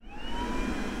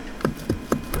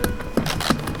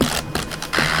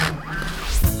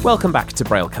Welcome back to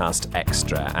Braillecast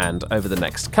Extra, and over the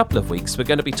next couple of weeks we're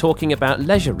going to be talking about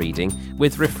leisure reading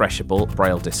with refreshable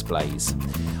Braille displays.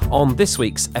 On this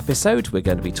week's episode we're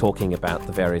going to be talking about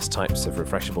the various types of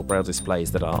refreshable Braille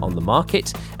displays that are on the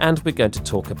market, and we're going to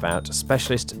talk about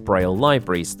specialist Braille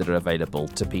libraries that are available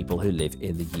to people who live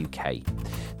in the UK.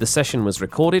 The session was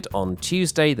recorded on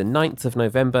Tuesday the 9th of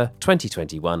November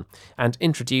 2021 and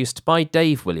introduced by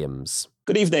Dave Williams.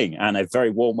 Good evening and a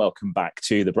very warm welcome back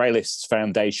to the Braillists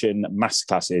Foundation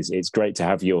Masterclasses. It's great to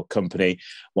have your company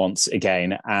once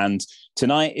again. And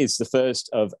tonight is the first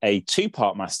of a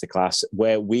two-part masterclass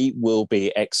where we will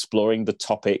be exploring the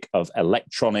topic of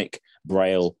electronic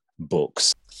Braille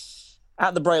books.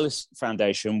 At the Braillists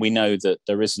Foundation, we know that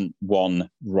there isn't one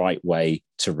right way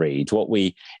to read. What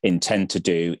we intend to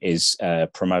do is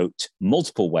promote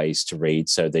multiple ways to read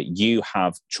so that you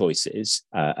have choices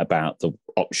about the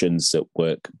options that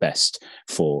work best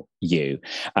for you.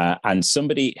 And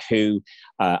somebody who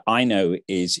I know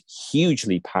is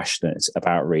hugely passionate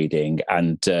about reading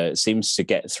and seems to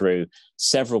get through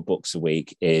several books a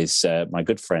week is my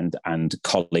good friend and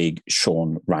colleague,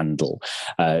 Sean Randall.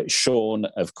 Sean,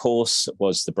 of course,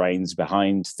 was the brains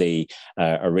behind the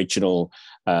original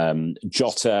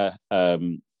Jotter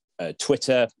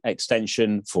Twitter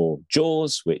extension for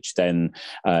JAWS, which then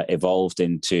evolved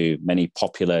into many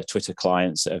popular Twitter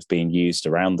clients that have been used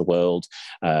around the world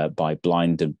by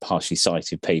blind and partially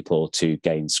sighted people to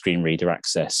gain screen reader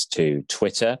access to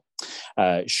Twitter.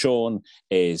 Sean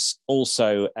is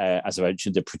also, as I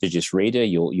mentioned, a prodigious reader.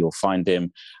 You'll find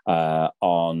him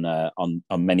on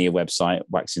many a website,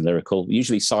 waxing lyrical.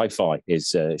 Usually, sci-fi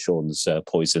is Sean's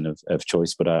poison of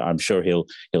choice, but I'm sure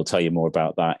he'll tell you more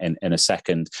about that in a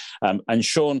second. And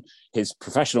Sean, his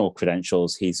professional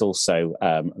credentials, he's also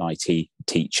an IT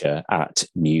teacher at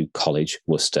New College,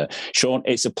 Worcester. Sean,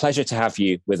 it's a pleasure to have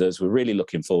you with us. We're really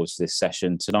looking forward to this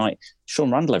session tonight.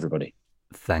 Sean Randall, everybody.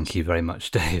 Thank you very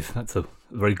much, Dave. That's a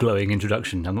very glowing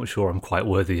introduction. I'm not sure I'm quite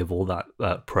worthy of all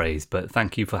that praise, but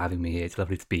thank you for having me here. It's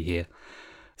lovely to be here.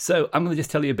 So I'm going to just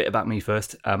tell you a bit about me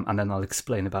first, and then I'll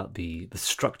explain about the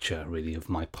structure, really, of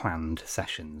my planned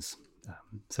sessions.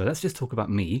 So let's just talk about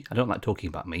me. I don't like talking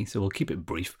about me, so we'll keep it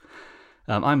brief.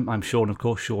 I'm Sean, of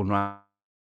course, Sean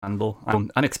Randall.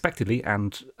 Unexpectedly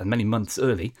and many months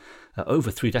early, over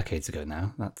 3 decades ago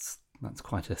now. That's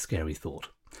quite a scary thought.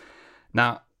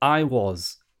 Now, I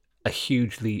was a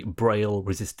hugely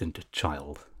Braille-resistant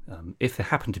child. If there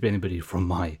happened to be anybody from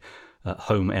my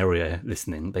home area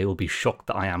listening, they will be shocked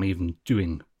that I am even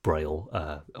doing Braille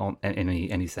in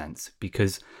any sense,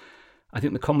 because I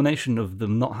think the combination of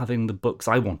them not having the books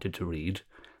I wanted to read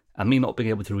and me not being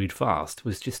able to read fast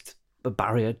was just a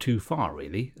barrier too far,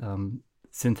 really.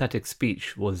 Synthetic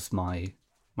speech was my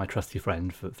trusty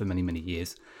friend for many, many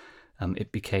years.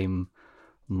 It became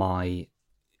my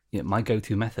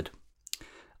go-to method.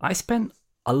 I spent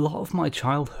a lot of my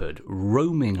childhood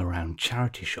roaming around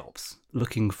charity shops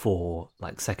looking for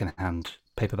second-hand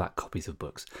paperback copies of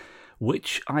books,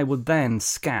 which I would then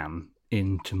scan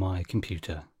into my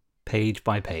computer page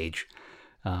by page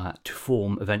to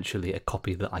form eventually a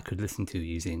copy that I could listen to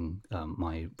using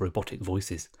my robotic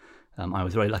voices. I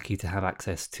was very lucky to have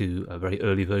access to a very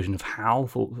early version of HAL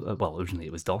originally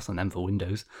it was DOS and then for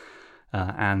Windows.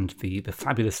 And the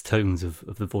fabulous tones of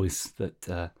the voice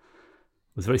that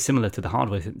was very similar to the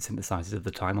hardware synthesizers of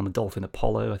the time. On the Dolphin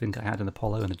Apollo, I think I had an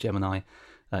Apollo and a Gemini,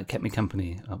 kept me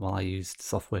company while I used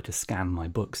software to scan my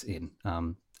books in.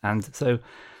 And so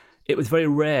it was very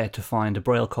rare to find a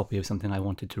Braille copy of something I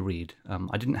wanted to read.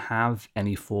 I didn't have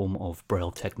any form of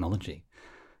Braille technology.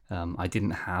 I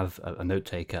didn't have a note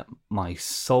taker. My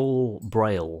sole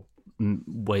Braille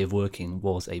way of working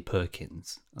was a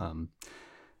Perkins.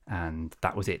 And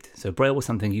that was it. So Braille was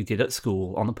something you did at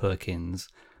school on the Perkins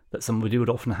that somebody would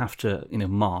often have to,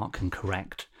 mark and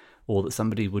correct, or that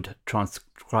somebody would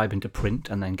transcribe into print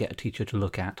and then get a teacher to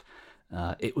look at.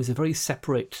 It was a very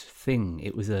separate thing.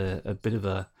 It was a bit of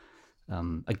a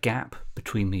gap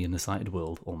between me and the sighted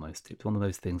world, almost. It was one of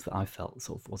those things that I felt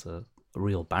sort of was a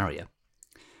real barrier.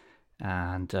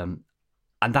 And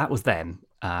that was then.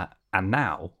 And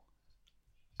now,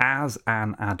 as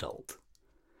an adult,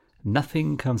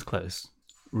 nothing comes close,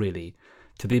 really,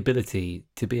 to the ability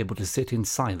to be able to sit in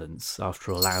silence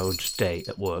after a loud day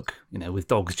at work, with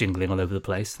dogs jingling all over the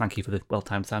place. Thank you for the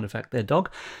well-timed sound effect there, dog.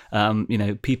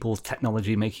 People's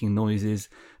technology making noises,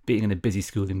 being in a busy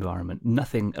school environment.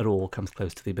 Nothing at all comes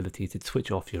close to the ability to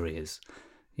switch off your ears,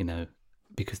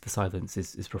 because the silence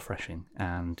is refreshing.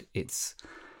 And it's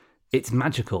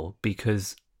magical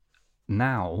because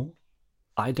now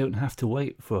I don't have to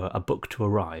wait for a book to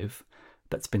arrive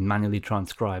that's been manually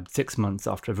transcribed 6 months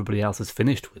after everybody else has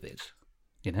finished with it.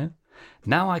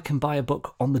 Now I can buy a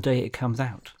book on the day it comes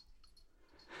out.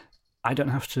 I don't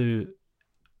have to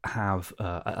have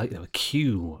a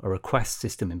queue, a request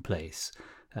system in place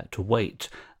to wait.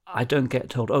 I don't get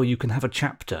told, oh, you can have a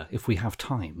chapter if we have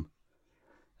time.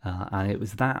 And it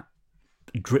was that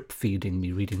drip feeding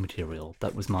me reading material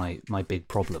that was my big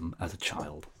problem as a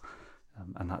child.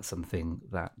 And that's something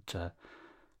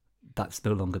that's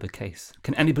no longer the case.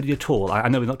 Can anybody at all, I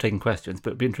know we're not taking questions,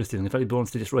 but it'd be interesting if anybody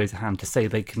wants to just raise a hand to say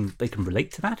they can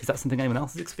relate to that. Is that something anyone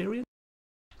else has experienced?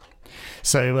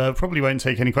 So probably won't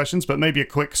take any questions, but maybe a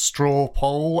quick straw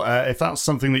poll. If that's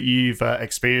something that you've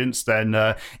experienced,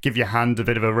 then give your hand a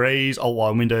bit of a raise. Alt Y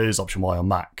on Windows, Option Y on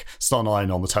Mac, star 9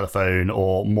 on the telephone,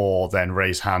 or more, then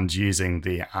raise hand using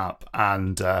the app.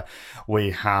 And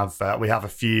we have a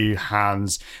few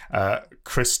hands.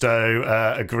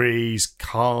 Christo agrees.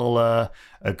 Carla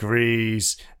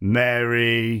agrees.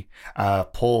 Mary,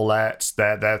 Paulette,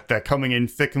 they're coming in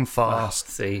thick and fast.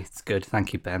 See, it's good.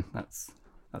 Thank you, Ben.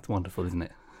 That's wonderful, isn't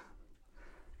it?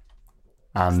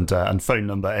 And phone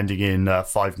number ending in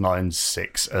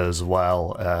 596 as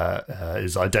well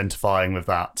is identifying with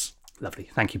that. Lovely.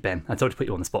 Thank you, Ben. I told you to put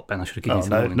you on the spot, Ben. I should have given you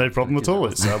some warning. No problem at all.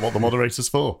 It's what the moderator's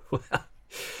for.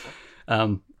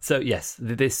 So yes,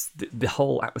 the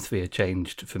whole atmosphere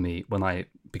changed for me when I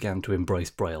began to embrace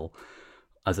Braille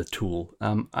as a tool.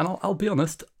 And I'll be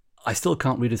honest, I still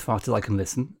can't read as fast as I can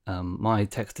listen. My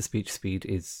text-to-speech speed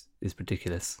is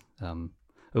ridiculous.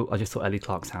 I just saw Ellie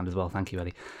Clark's hand as well. Thank you,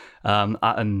 Ellie.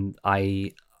 And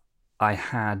I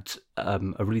had a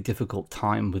really difficult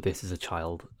time with this as a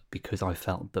child because I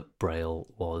felt that Braille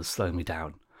was slowing me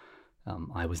down.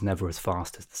 I was never as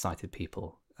fast as the sighted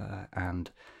people.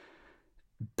 And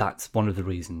that's one of the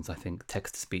reasons I think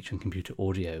text-to-speech and computer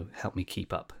audio helped me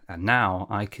keep up. And now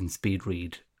I can speed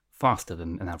read faster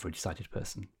than an average sighted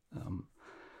person.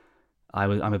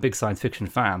 I'm a big science fiction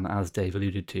fan, as Dave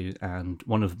alluded to, and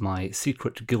one of my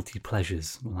secret guilty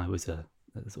pleasures when I was a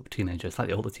sort of teenager,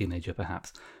 slightly older teenager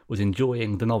perhaps, was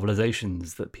enjoying the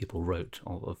novelizations that people wrote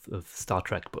of Star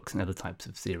Trek books and other types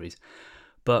of series.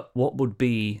 But what would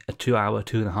be a 2-hour,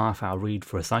 2.5-hour read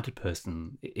for a sighted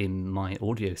person in my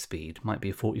audio speed might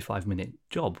be a 45-minute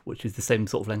job, which is the same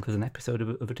sort of length as an episode of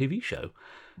a TV show.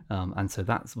 And so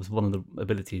that was one of the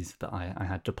abilities that I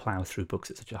had to plough through books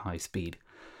at such a high speed.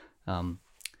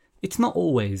 It's not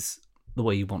always the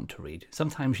way you want to read.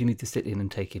 Sometimes you need to sit in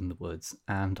and take in the words,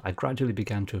 and I gradually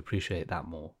began to appreciate that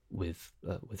more with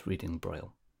reading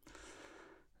Braille.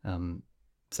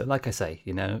 So like I say,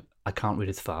 I can't read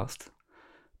as fast,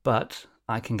 but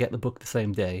I can get the book the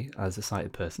same day as a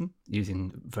sighted person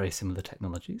using very similar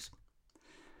technologies.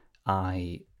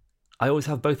 I always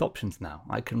have both options now.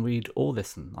 I can read or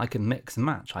listen. I can mix and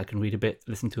match. I can read a bit,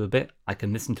 listen to a bit. I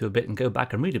can listen to a bit and go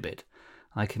back and read a bit.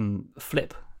 I can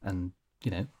flip and,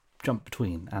 jump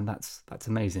between, and that's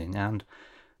amazing. And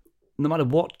no matter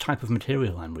what type of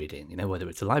material I'm reading, whether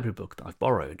it's a library book that I've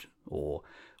borrowed or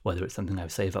whether it's something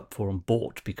I've saved up for and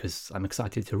bought because I'm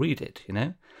excited to read it,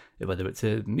 whether it's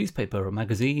a newspaper or a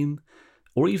magazine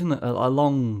or even a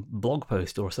long blog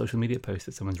post or a social media post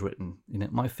that someone's written,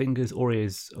 my fingers or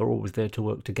ears are always there to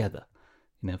work together,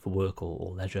 for work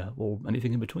or leisure or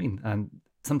anything in between. And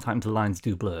sometimes the lines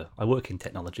do blur. I work in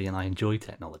technology and I enjoy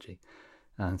technology.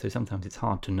 And so sometimes it's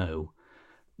hard to know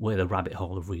where the rabbit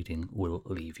hole of reading will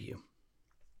leave you.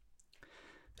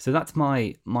 So that's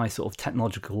my sort of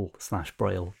technological /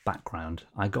 Braille background.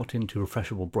 I got into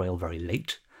Refreshable Braille very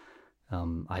late.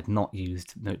 I'd not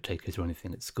used note takers or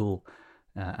anything at school.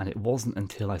 And it wasn't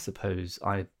until I suppose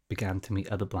I began to meet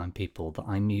other blind people that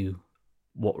I knew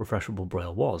what Refreshable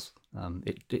Braille was.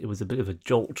 It was a bit of a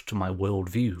jolt to my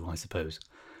worldview, I suppose,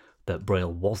 that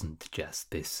Braille wasn't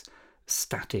just this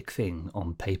static thing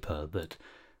on paper that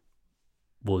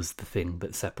was the thing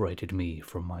that separated me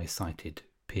from my sighted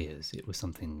peers. It was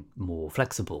something more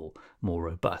flexible, more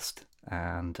robust.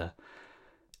 And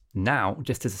now,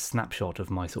 just as a snapshot of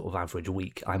my sort of average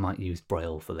week, I might use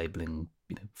Braille for labelling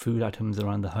food items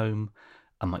around the home.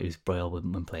 I might use Braille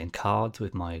when playing cards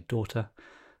with my daughter.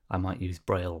 I might use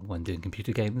Braille when doing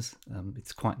computer games.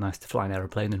 It's quite nice to fly an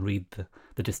aeroplane and read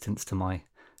the distance to my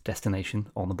destination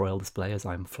on the Braille display as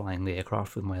I'm flying the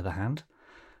aircraft with my other hand.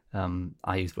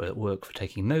 I use Braille at work for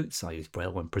taking notes. I use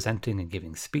Braille when presenting and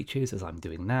giving speeches, as I'm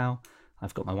doing now.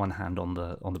 I've got my one hand on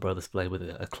the Braille display with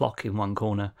a clock in one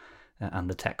corner and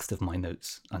the text of my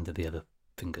notes under the other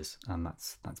fingers, and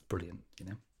that's brilliant,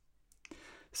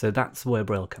 So that's where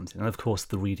Braille comes in, and of course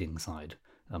the reading side.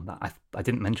 I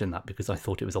didn't mention that because I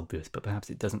thought it was obvious, but perhaps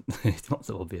it doesn't. It's not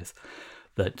so obvious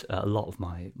that a lot of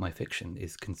my fiction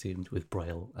is consumed with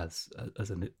Braille as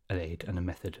an aid and a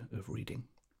method of reading.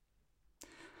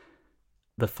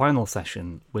 the final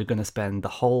session, we're going to spend the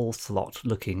whole slot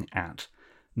looking at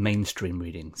mainstream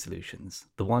reading solutions,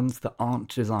 the ones that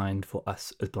aren't designed for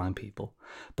us as blind people,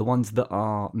 the ones that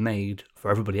are made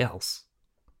for everybody else,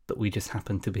 that we just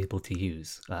happen to be able to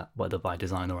use, whether by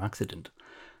design or accident.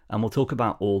 And we'll talk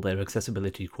about all their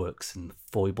accessibility quirks and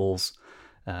foibles,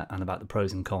 and about the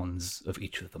pros and cons of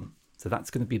each of them. So that's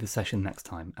going to be the session next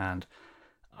time. And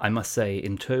I must say,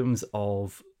 in terms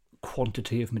of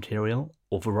quantity of material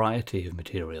or variety of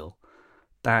material,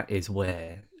 that is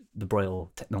where the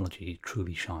Braille technology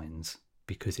truly shines,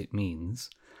 because it means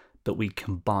that we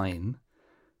combine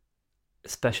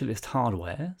specialist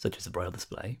hardware, such as a Braille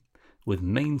display, with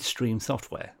mainstream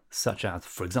software, such as,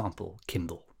 for example,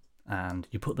 Kindle. And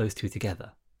you put those two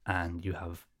together and you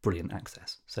have brilliant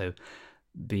access. So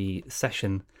the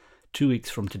session 2 weeks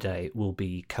from today will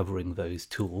be covering those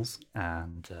tools,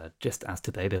 and just as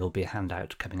today, there will be a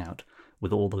handout coming out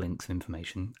with all the links and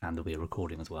information, and there'll be a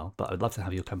recording as well. But I'd love to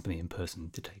have your company in person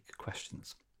to take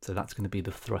questions. So that's going to be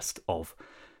the thrust of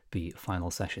the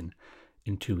final session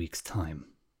in 2 weeks' time.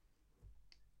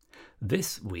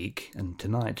 This week and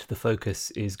tonight, the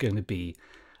focus is going to be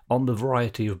on the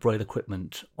variety of Braille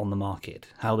equipment on the market,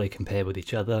 how they compare with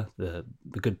each other, the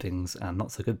good things and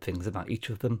not so good things about each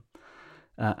of them.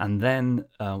 And then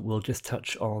we'll just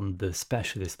touch on the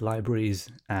specialist libraries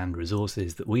and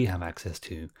resources that we have access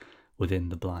to within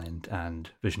the blind and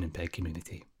vision impaired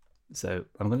community. So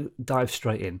I'm going to dive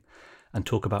straight in and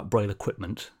talk about Braille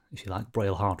equipment, if you like,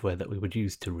 Braille hardware that we would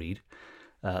use to read.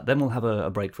 Then we'll have a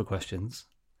break for questions,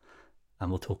 and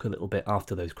we'll talk a little bit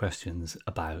after those questions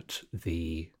about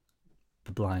the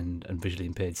blind and visually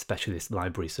impaired specialist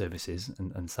library services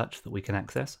and such that we can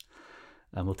access.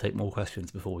 And we'll take more questions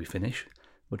before we finish,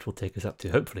 which will take us up to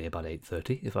hopefully about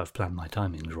 8:30 if I've planned my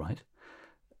timings right.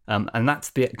 And that's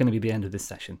going to be the end of this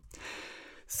session.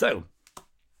 So,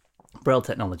 Braille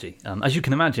technology. As you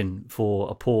can imagine, for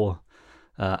a poor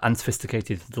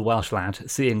unsophisticated little Welsh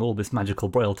lad, seeing all this magical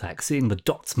Braille tech, seeing the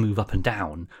dots move up and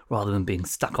down rather than being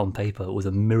stuck on paper was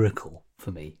a miracle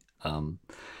for me. And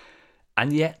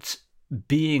yet,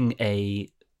 being a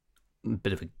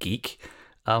bit of a geek,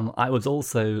 I was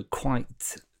also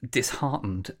quite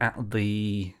disheartened at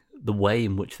the way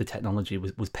in which the technology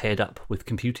was paired up with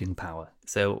computing power.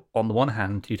 So on the one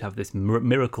hand, you'd have this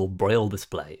miracle Braille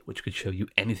display, which could show you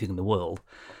anything in the world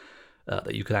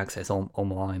that you could access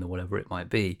online or whatever it might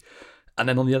be. And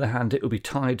then on the other hand, it would be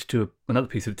tied to another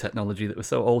piece of technology that was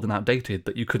so old and outdated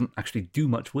that you couldn't actually do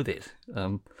much with it.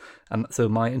 And so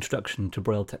my introduction to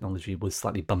Braille technology was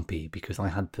slightly bumpy, because I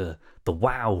had the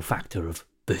wow factor of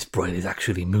this Braille is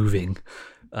actually moving,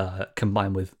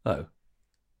 combined with,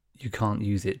 you can't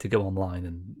use it to go online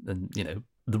and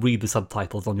read the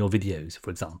subtitles on your videos, for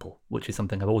example, which is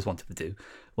something I've always wanted to do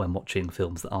when watching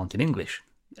films that aren't in English.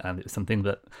 And it's something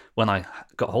that when I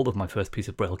got hold of my first piece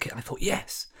of Braille kit, I thought,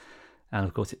 yes. And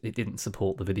of course, it didn't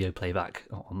support the video playback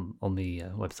on the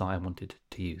website I wanted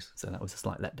to use. So that was a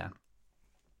slight letdown.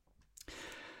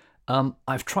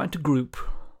 I've tried to group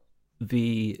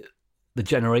the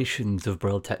generations of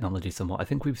Braille technology somewhat. I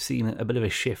think we've seen a bit of a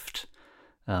shift,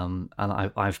 and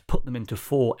I've put them into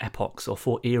 4 epochs or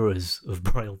 4 eras of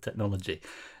Braille technology.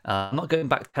 I'm not going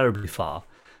back terribly far.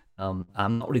 I'm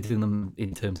not really doing them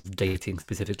in terms of dating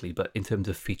specifically, but in terms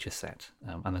of feature set.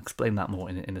 And I'll explain that more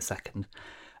in a second.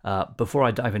 Before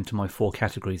I dive into my 4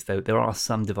 categories, though, there are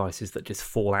some devices that just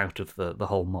fall out of the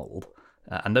whole mould.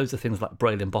 And those are things like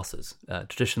Braille embossers.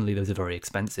 Traditionally, those are very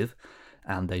expensive,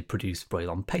 and they produce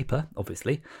Braille on paper,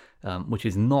 obviously, which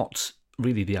is not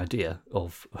really the idea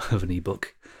of an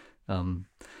ebook. And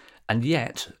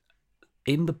yet,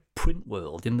 in the print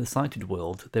world, in the sighted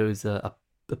world, there is a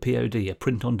POD, a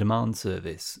print-on-demand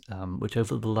service, which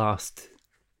over the last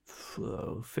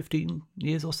 15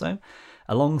 years or so,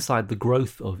 alongside the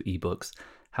growth of ebooks,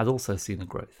 has also seen a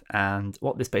growth. And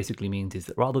what this basically means is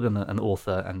that rather than an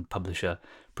author and publisher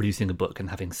producing a book and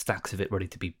having stacks of it ready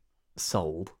to be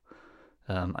sold,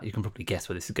 you can probably guess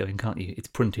where this is going, can't you? It's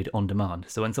printed on demand.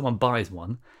 So when someone buys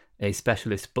one, a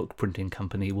specialist book printing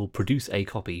company will produce a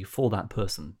copy for that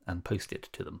person and post it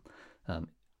to them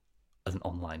as an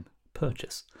online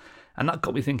purchase. And that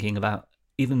got me thinking about,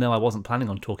 even though I wasn't planning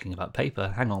on talking about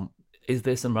paper, hang on, is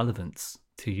there some relevance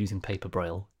to using paper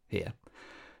Braille here?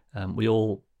 We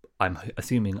all, I'm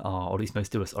assuming, or at least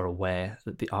most of us are aware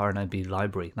that the RNIB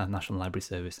library, the National Library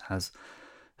Service, has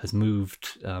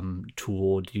moved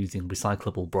toward using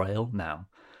recyclable Braille now.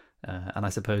 And I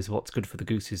suppose what's good for the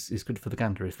goose is good for the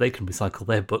gander. If they can recycle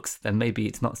their books, then maybe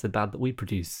it's not so bad that we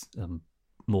produce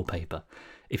more paper.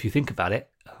 If you think about it,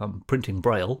 printing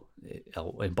Braille,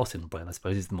 or embossing Braille, I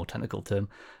suppose is the more technical term,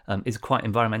 is quite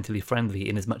environmentally friendly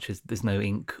in as much as there's no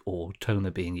ink or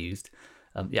toner being used.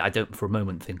 I don't for a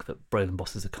moment think that Braille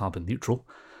embossers are carbon neutral,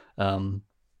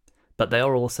 but they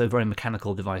are also very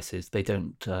mechanical devices. They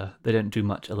don't do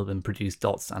much other than produce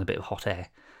dots and a bit of hot air.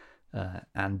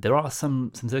 And there are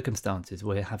some circumstances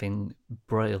where having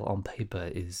Braille on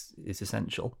paper is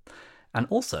essential. And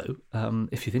also,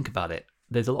 if you think about it,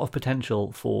 there's a lot of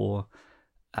potential for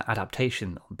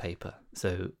adaptation on paper.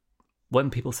 So when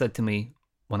people said to me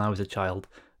when I was a child,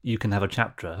 you can have a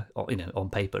chapter, on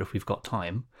paper if we've got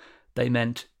time, they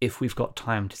meant if we've got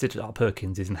time to sit at our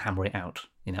Perkins's and hammer it out,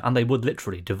 and they would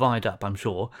literally divide up, I'm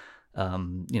sure,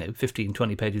 15,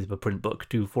 20 pages of a print book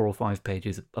to 4 or 5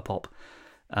 pages a pop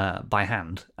by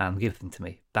hand and give them to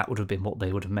me. That would have been what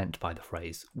they would have meant by the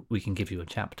phrase, we can give you a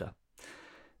chapter.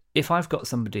 If I've got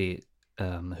somebody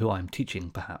who I'm teaching,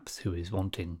 perhaps, who is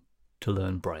wanting to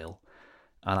learn Braille,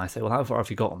 and I say, well, how far have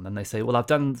you gotten? And they say, well, I've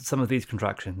done some of these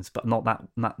contractions, but not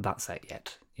that set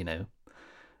yet,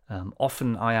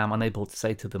 Often I am unable to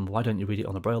say to them, why don't you read it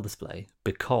on a Braille display?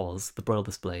 Because the Braille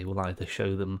display will either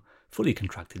show them fully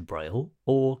contracted Braille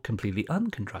or completely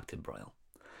uncontracted Braille.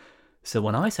 So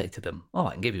when I say to them,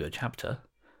 I can give you a chapter,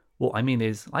 what I mean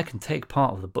is I can take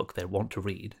part of the book they want to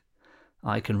read,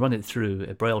 I can run it through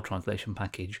a Braille translation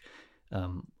package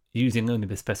using only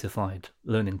the specified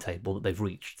learning table that they've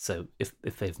reached. So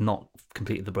if they've not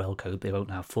completed the Braille code, they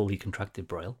won't have fully contracted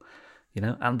Braille.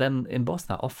 And then emboss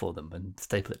that off for them and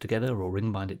staple it together or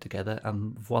ring bind it together,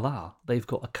 and voila, they've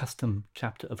got a custom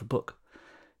chapter of a book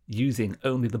using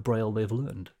only the Braille they've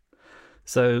learned.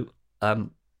 So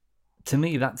to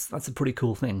me, that's a pretty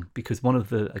cool thing, because one of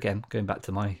the, again, going back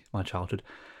to my childhood,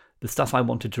 the stuff I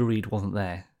wanted to read wasn't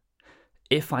there.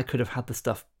 If I could have had the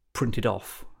stuff printed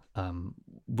off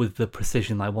with the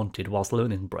precision I wanted whilst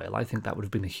learning Braille, I think that would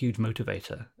have been a huge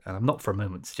motivator. And I'm not for a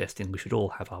moment suggesting we should all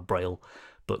have our Braille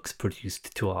books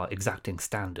produced to our exacting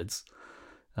standards.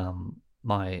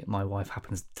 My wife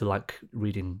happens to like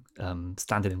reading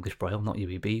standard English Braille, not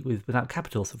UEB, without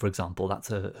capitals, for example. That's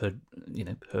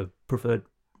her preferred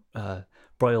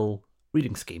Braille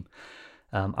reading scheme.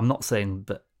 I'm not saying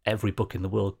that every book in the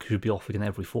world should be offered in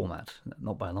every format,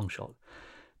 not by a long shot.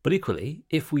 But equally,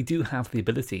 if we do have the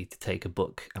ability to take a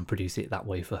book and produce it that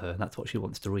way for her, and that's what she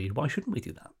wants to read, why shouldn't we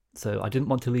do that? So I didn't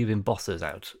want to leave embossers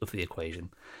out of the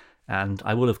equation. And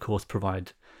I will, of course,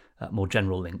 provide more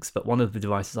general links, but one of the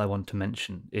devices I want to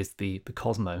mention is the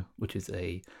Cosmo, which is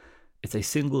a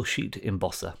single sheet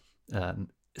embosser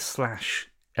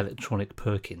 / electronic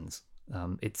Perkins.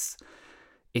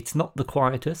 It's not the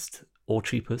quietest or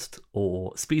cheapest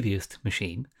or speediest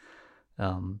machine,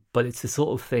 but it's the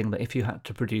sort of thing that if you had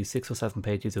to produce 6 or 7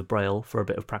 pages of Braille for a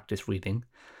bit of practice reading,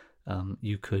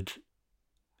 you could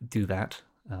do that.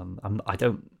 I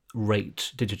don't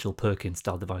rate digital Perkins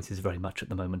style devices very much at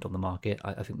the moment on the market.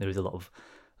 I think there is a lot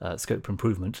of scope for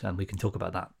improvement, and we can talk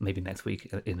about that maybe next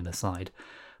week in an aside.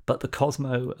 But the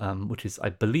Cosmo, which is, I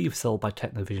believe, sold by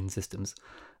Technovision Systems,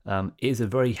 is a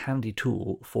very handy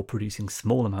tool for producing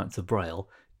small amounts of Braille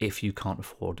if you can't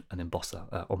afford an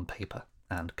embosser on paper.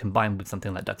 And combined with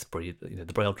something like Duxbury,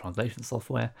 the Braille translation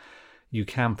software, you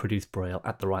can produce Braille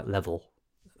at the right level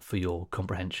for your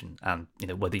comprehension. And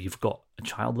whether you've got a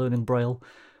child learning Braille,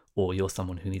 or you're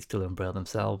someone who needs to learn Braille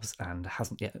themselves and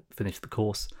hasn't yet finished the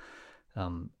course,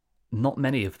 not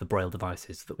many of the Braille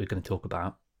devices that we're going to talk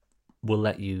about will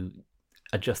let you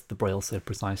adjust the Braille so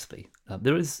precisely.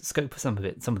 There is scope for some of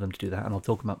them to do that, and I'll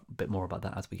talk about a bit more about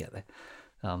that as we get there.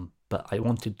 But I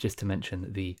wanted just to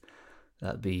mention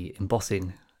the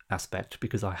embossing aspect,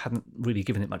 because I hadn't really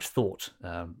given it much thought.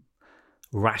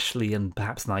 Rashly and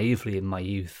perhaps naively in my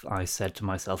youth, I said to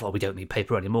myself, we don't need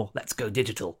paper anymore, let's go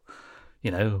digital.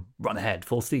 Run ahead,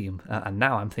 full steam. And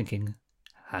now I'm thinking,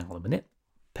 hang on a minute,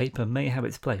 paper may have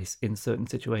its place in certain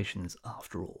situations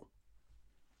after all.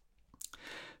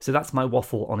 So that's my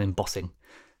waffle on embossing.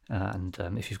 And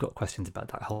if you've got questions about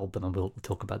that, hold them and we'll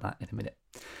talk about that in a minute.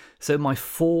 So my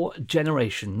 4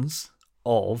 generations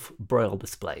of Braille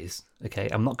displays. Okay,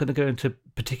 I'm not going to go into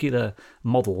particular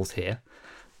models here,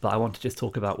 but I want to just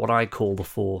talk about what I call the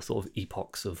 4 sort of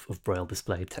epochs of Braille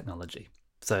display technology.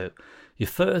 So your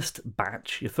first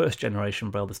batch, your first generation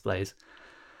Braille displays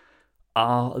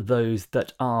are those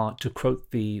that are, to quote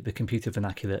the computer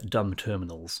vernacular, dumb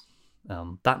terminals.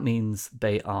 That means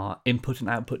they are input and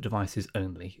output devices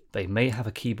only. They may have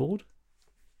a keyboard.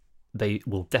 They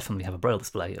will definitely have a Braille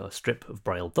display or a strip of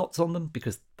Braille dots on them,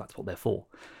 because that's what they're for.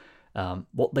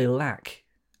 What they lack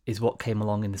is what came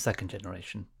along in the second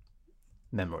generation,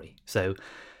 memory. So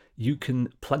you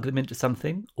can plug them into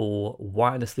something or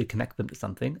wirelessly connect them to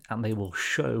something, and they will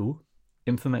show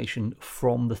information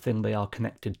from the thing they are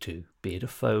connected to, be it a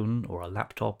phone or a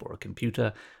laptop or a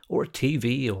computer or a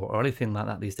TV or anything like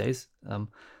that these days.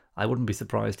 I wouldn't be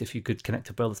surprised if you could connect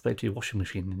a Braille display to your washing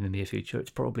machine in the near future.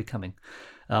 It's probably coming.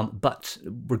 But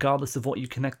regardless of what you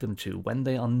connect them to, when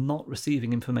they are not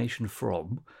receiving information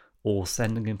from or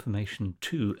sending information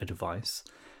to a device,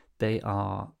 they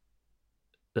don't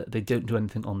do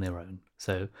anything on their own.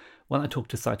 So when I talk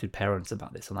to sighted parents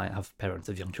about this, and I have parents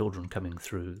of young children coming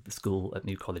through the school at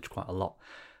New College quite a lot,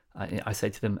 I say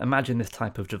to them, imagine this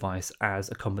type of device as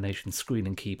a combination screen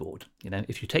and keyboard.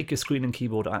 If you take your screen and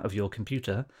keyboard out of your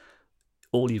computer,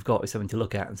 all you've got is something to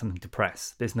look at and something to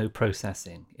press. There's no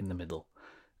processing in the middle.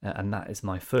 And that is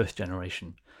my first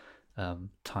generation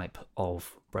type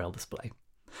of Braille display.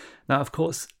 Now, of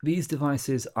course, these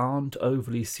devices aren't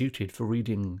overly suited for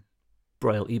reading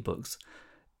Braille ebooks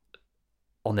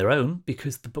on their own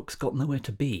because the book's got nowhere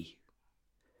to be.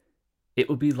 It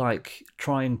would be like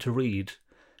trying to read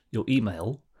your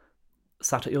email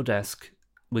sat at your desk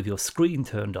with your screen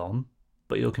turned on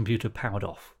but your computer powered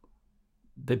off.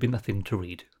 There'd be nothing to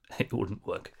read. It wouldn't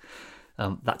work.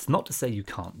 That's not to say you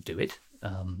can't do it.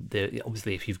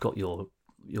 Obviously, if you've got your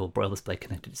Braille display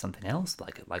connected to something else,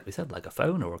 like we said, like a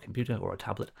phone or a computer or a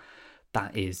tablet,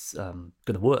 that is going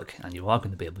to work, and you are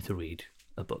going to be able to read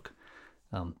a book.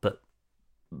 But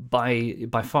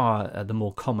by far, the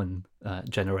more common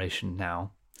generation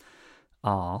now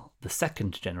are the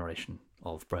second generation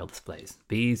of Braille displays.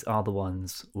 These are the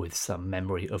ones with some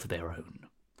memory of their own.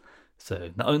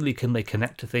 So not only can they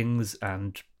connect to things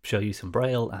and show you some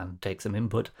Braille and take some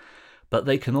input, but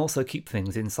they can also keep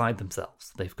things inside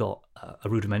themselves. They've got a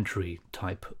rudimentary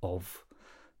type of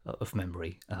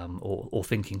memory, or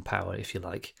thinking power, if you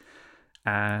like.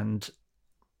 And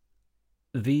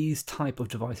these type of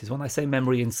devices, when I say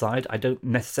memory inside, I don't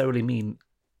necessarily mean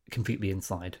completely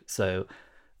inside. So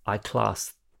I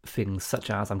class things such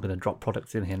as, I'm going to drop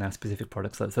products in here now, specific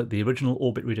products. So the original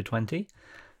Orbit Reader 20,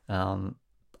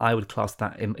 I would class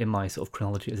that in my sort of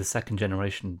chronology as a second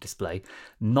generation display,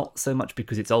 not so much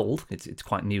because it's old, it's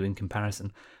quite new in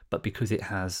comparison, but because it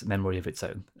has memory of its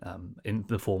own in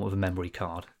the form of a memory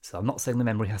card. So I'm not saying the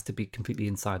memory has to be completely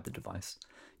inside the device.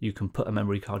 You can put a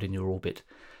memory card in your Orbit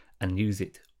and use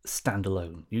it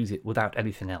standalone, use it without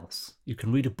anything else. You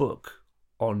can read a book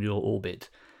on your Orbit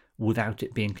without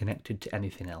it being connected to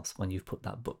anything else when you've put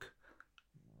that book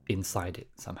inside it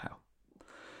somehow.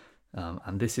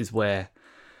 And this is where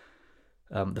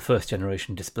the first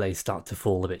generation displays start to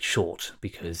fall a bit short,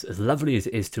 because as lovely as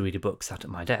it is to read a book sat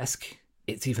at my desk,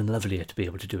 it's even lovelier to be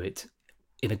able to do it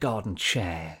in a garden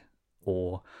chair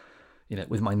or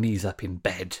with my knees up in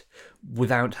bed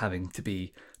without having to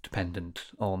be dependent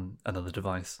on another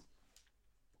device.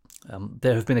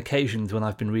 There have been occasions when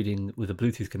I've been reading with a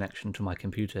Bluetooth connection to my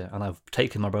computer and I've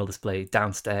taken my Braille display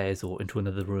downstairs or into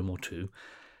another room or two,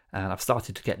 and I've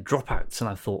started to get dropouts, and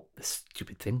I thought, this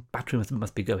stupid thing, battery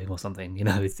must be going or something,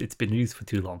 it's been used for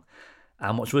too long.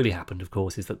 And what's really happened, of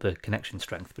course, is that the connection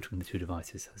strength between the two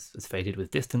devices has faded with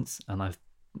distance, and I've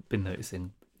been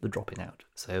noticing the dropping out.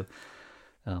 So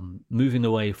moving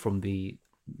away from the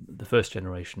first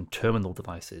generation terminal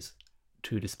devices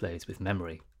to displays with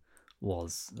memory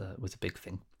was a big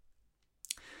thing.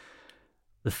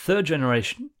 The third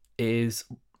generation is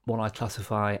what I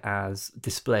classify as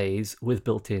displays with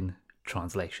built-in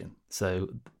translation. So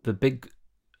the big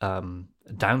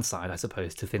downside, I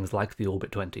suppose, to things like the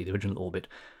Orbit 20, the original Orbit,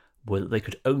 were that they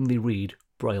could only read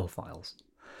Braille files.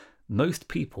 Most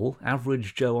people,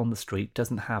 average Joe on the street,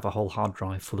 doesn't have a whole hard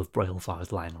drive full of Braille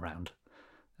files lying around.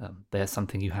 They're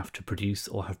something you have to produce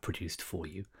or have produced for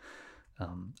you.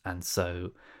 And so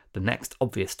the next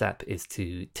obvious step is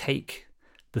to take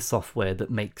the software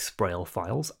that makes Braille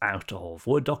files out of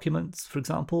Word documents, for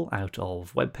example, out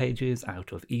of web pages,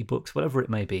 out of ebooks, whatever it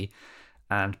may be,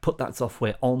 and put that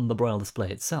software on the Braille display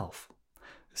itself.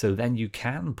 So then you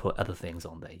can put other things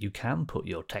on there. You can put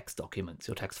your text documents,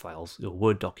 your text files, your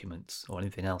Word documents, or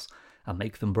anything else, and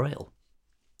make them Braille.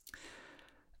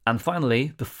 And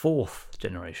finally, the fourth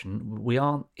generation, we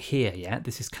aren't here yet,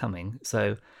 this is coming.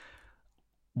 So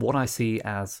what I see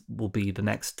as will be the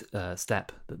next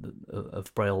step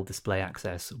of Braille display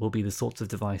access will be the sorts of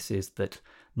devices that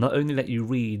not only let you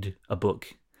read a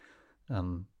book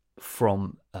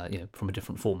from a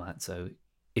different format. So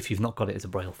if you've not got it as a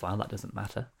Braille file, that doesn't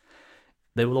matter.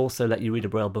 They will also let you read a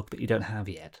Braille book that you don't have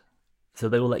yet. So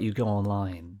they will let you go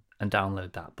online and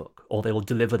download that book, or they will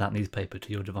deliver that newspaper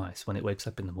to your device when it wakes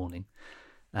up in the morning.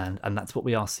 And that's what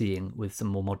we are seeing with some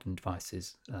more modern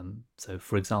devices. So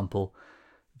for example,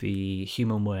 the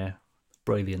Humanware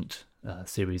Brailliant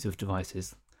series of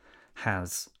devices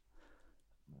has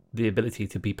the ability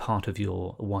to be part of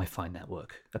your Wi-Fi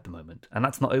network at the moment. And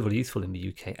that's not overly useful in the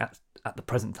UK at the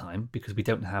present time, because we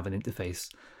don't have an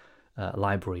interface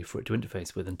library for it to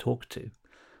interface with and talk to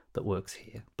that works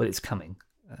here. But it's coming.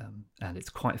 And it's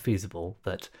quite feasible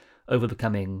that over the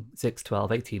coming 6,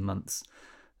 12, 18 months,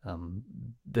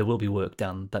 there will be work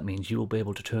done. That means you will be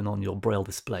able to turn on your Braille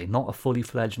display, not a fully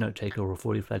fledged note taker or a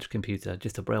fully fledged computer,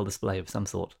 just a Braille display of some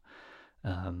sort,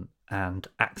 and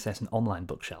access an online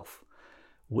bookshelf,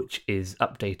 which is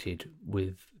updated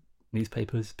with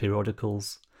newspapers,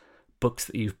 periodicals, books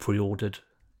that you've pre-ordered.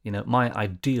 My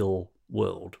ideal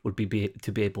world would be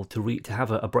to be able to read, to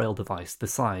have a Braille device the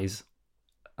size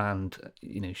and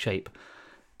shape,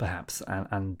 perhaps,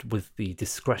 and with the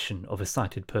discretion of a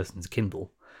sighted person's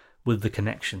Kindle, with the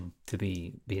connection to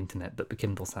the internet that the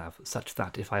Kindles have, such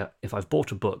that if I've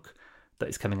bought a book that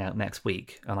is coming out next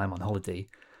week and I'm on holiday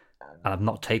and I've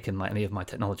not taken any of my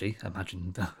technology,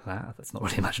 imagine that's not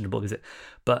really imaginable, is it?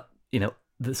 But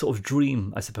the sort of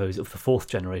dream, I suppose, of the 4th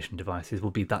generation devices will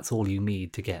be that's all you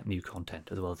need to get new content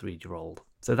as well as read your old.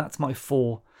 So that's my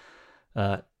 4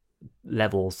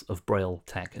 levels of Braille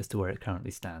tech as to where it currently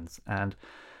stands. And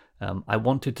I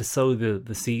wanted to sow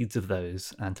the seeds of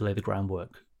those and to lay the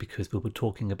groundwork, because we were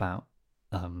talking about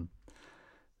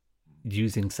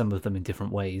using some of them in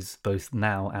different ways, both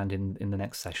now and in the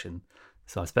next session.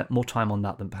 So I spent more time on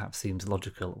that than perhaps seems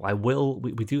logical.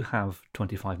 We do have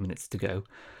 25 minutes to go.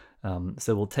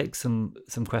 So we'll take some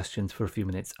questions for a few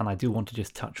minutes, and I do want to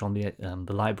just touch on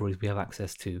the libraries we have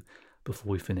access to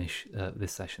before we finish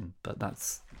this session. But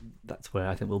that's where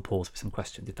I think we'll pause for some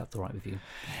questions, if that's all right with you.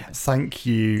 Thank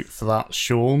you for that,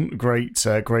 Sean. Great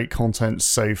content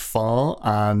so far.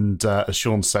 And as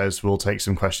Sean says, we'll take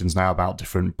some questions now about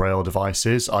different Braille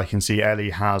devices. I can see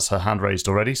Ellie has her hand raised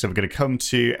already, so we're going to come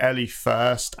to Ellie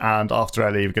first, and after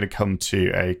Ellie, we're going to come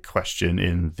to a question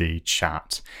in the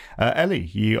chat. Ellie,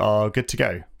 you are good to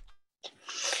go.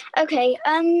 Okay.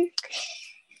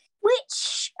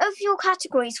 Which of your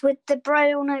categories would the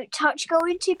Braille Note Touch go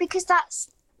into? Because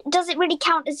does it really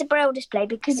count as a Braille display,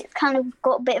 because it's kind of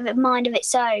got a bit of a mind of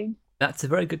its own? That's a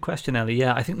very good question, Ellie.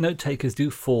 Yeah, I think note takers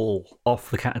do fall off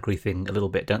the category thing a little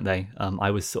bit, don't they? I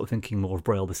was sort of thinking more of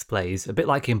Braille displays, a bit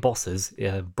like embossers.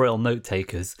 Braille note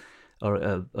takers are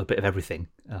a bit of everything.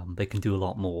 They can do a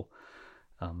lot more.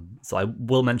 So I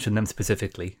will mention them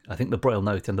specifically. I think the Braille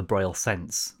Note and the Braille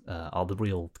Sense are the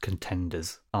real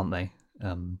contenders, aren't they?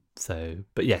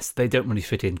 But yes, they don't really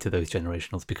fit into those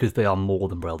generationals because they are more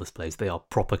than Braille displays. They are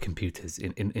proper computers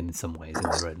in some ways in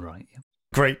their own right. Yeah.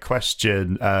 Great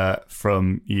question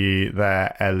from you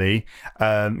there, Ellie.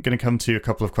 Going to come to a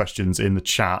couple of questions in the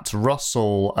chat.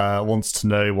 Russell wants to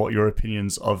know what your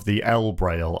opinions of the L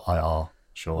Braille are.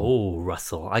 Sure. Oh,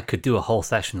 Russell, I could do a whole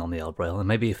session on the L Braille, and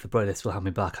maybe if the Braillists will have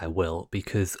me back, I will,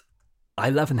 because I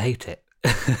love and hate it,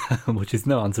 which is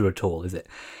no answer at all, is it?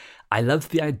 I love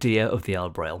the idea of the L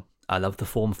Braille. I love the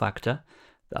form factor.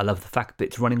 I love the fact that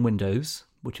it's running Windows,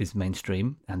 which is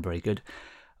mainstream and very good.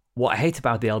 What I hate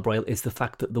about the L Braille is the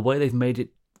fact that the way they've made it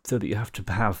so that you have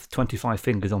to have 25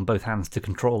 fingers on both hands to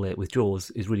control it with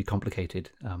JAWS is really complicated.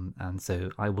 And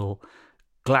so I will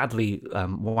gladly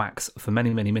wax for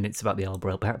many, many minutes about the L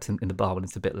Braille, perhaps in the bar when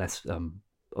it's a bit less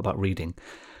about reading.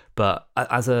 But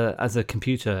as a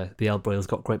computer, the L Braille's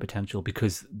got great potential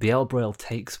because the L Braille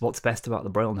takes what's best about the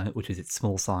Braille Note, which is its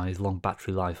small size, long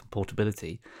battery life, and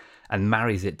portability, and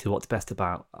marries it to what's best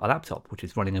about a laptop, which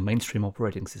is running a mainstream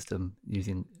operating system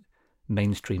using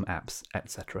mainstream apps,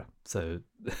 etc. So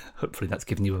hopefully that's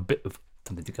given you a bit of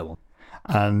something to go on.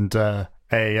 And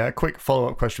a quick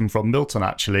follow-up question from Milton,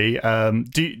 actually.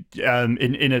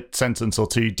 In a sentence or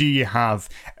two, do you have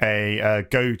a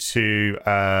go-to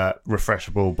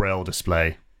refreshable Braille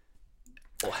display?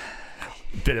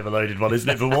 Bit of a loaded one, isn't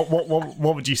it? But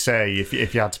what would you say if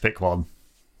you had to pick one?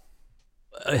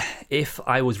 If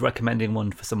I was recommending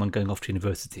one for someone going off to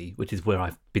university, which is where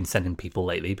I've been sending people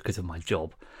lately because of my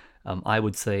job, I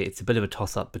would say it's a bit of a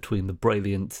toss-up between the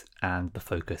Brailliant and the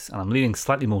Focus. And I'm leaning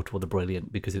slightly more toward the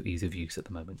Brailliant because of ease of use at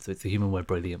the moment. So it's the HumanWare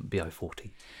Brailliant BI40.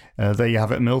 There you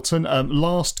have it, Milton.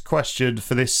 Last question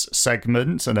for this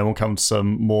segment, and then we'll come to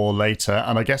some more later.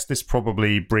 And I guess this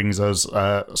probably brings us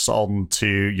on to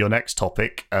your next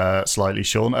topic slightly,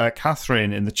 Sean.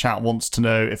 Catherine in the chat wants to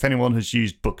know if anyone has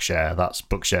used Bookshare. That's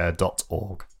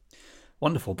bookshare.org.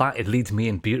 Wonderful. It leads me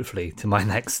in beautifully to my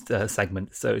next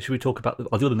segment. So should we talk about...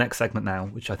 I'll do the next segment now,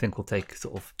 which I think will take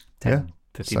sort of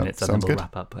 15 minutes, and then we'll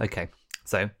wrap up. Okay.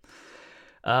 So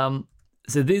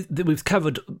we've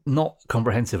covered, not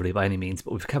comprehensively by any means,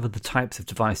 but we've covered the types of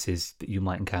devices that you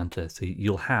might encounter. So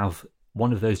you'll have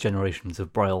one of those generations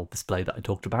of Braille display that I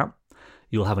talked about,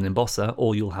 you'll have an embosser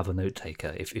or you'll have a note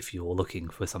taker if you're looking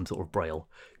for some sort of Braille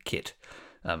kit.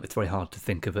 It's very hard to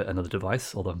think of another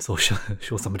device, although I'm so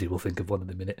sure somebody will think of one in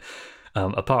a minute.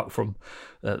 Apart from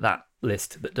that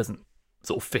list that doesn't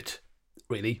sort of fit,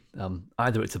 really.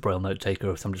 Either it's a Braille note taker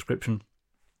of some description,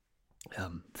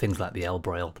 things like the L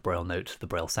Braille, the Braille Note, the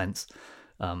Braille Sense.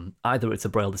 Either it's a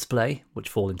Braille display, which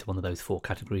fall into one of those 4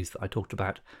 categories that I talked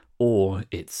about, or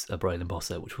it's a Braille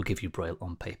embosser, which will give you Braille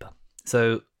on paper.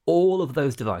 So all of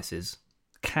those devices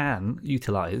can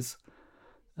utilize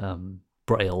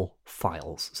Braille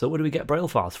files. So where do we get Braille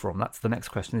files from? That's the next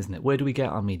question, isn't it? Where do we get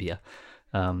our media?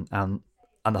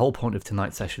 And the whole point of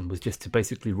tonight's session was just to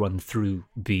basically run through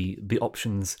the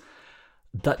options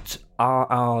that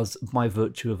are ours by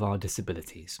virtue of our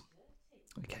disabilities.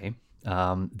 Okay.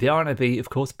 The RNIB, of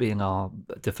course, being our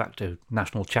de facto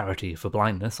national charity for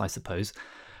blindness, I suppose,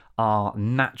 are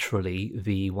naturally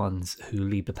the ones who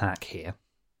lead the pack here.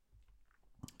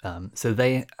 So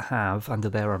they have, under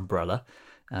their umbrella,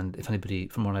 and if anybody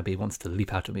from RNIB wants to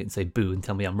leap out at me and say boo and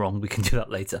tell me I'm wrong, we can do that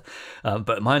later.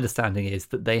 But my understanding is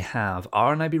that they have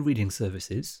RNIB Reading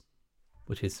Services,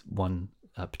 which is one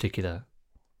particular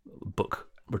book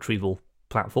retrieval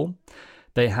platform.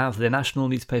 They have the National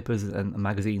Newspapers and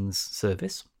Magazines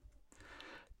Service.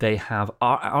 They have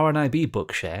RNIB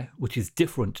Bookshare, which is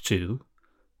different to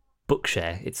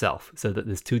Bookshare itself, so that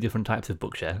there's 2 different types of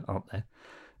Bookshare, aren't there?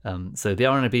 So the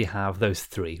RNIB have those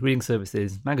 3: reading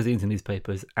services, magazines and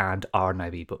newspapers, and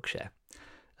RNIB Bookshare.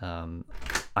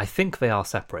 I think they are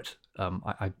separate.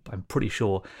 I'm pretty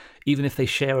sure, even if they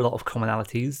share a lot of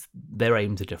commonalities, their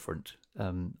aims are different.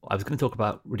 I was going to talk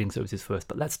about reading services first,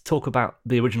 but let's talk about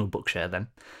the original Bookshare then.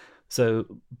 So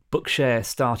Bookshare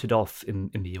started off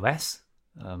in the US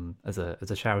as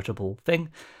a charitable thing,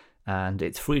 and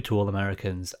it's free to all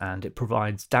Americans, and it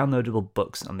provides downloadable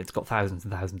books, and it's got thousands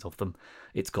and thousands of them.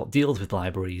 It's got deals with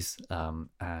libraries,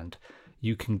 and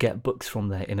you can get books from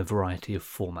there in a variety of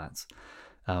formats.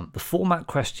 The format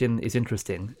question is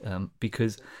interesting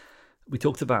because we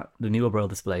talked about the newer Braille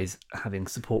displays having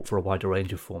support for a wider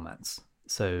range of formats.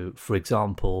 So, for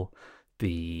example,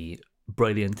 the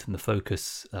Brilliant and the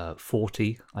Focus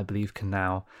 40, I believe, can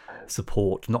now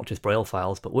support not just Braille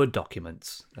files, but Word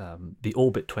documents. The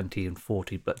Orbit 20 and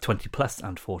 40, but 20 Plus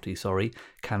and 40,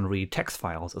 can read text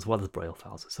files as well as Braille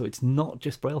files. So it's not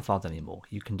just Braille files anymore.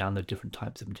 You can download different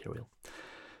types of material.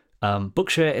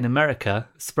 Bookshare in America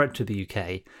spread to the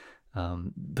UK.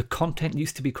 The content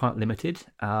used to be quite limited.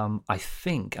 I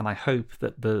think and I hope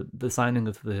that the signing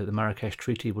of the Marrakesh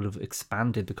Treaty will have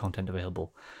expanded the content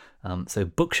available. So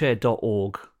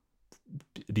bookshare.org,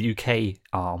 the UK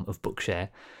arm of Bookshare,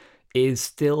 is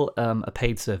still a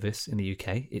paid service in the UK.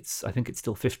 I think it's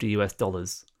still $50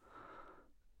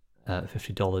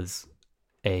 $50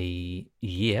 a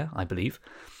year, I believe,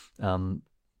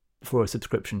 for a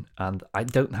subscription. And I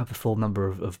don't have the full number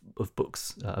of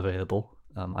books available.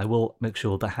 I will make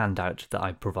sure the handout that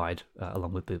I provide,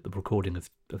 along with the recording of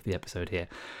the episode here,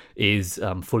 is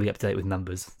fully up to date with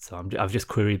numbers. So I've just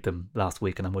queried them last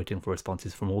week, and I'm waiting for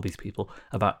responses from all these people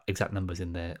about exact numbers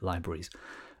in their libraries.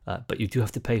 But you do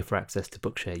have to pay for access to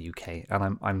Bookshare UK,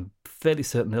 and I'm fairly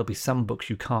certain there'll be some books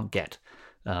you can't get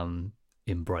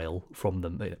in Braille from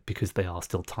them because they are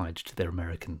still tied to their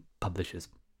American publishers.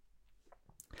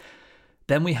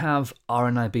 Then we have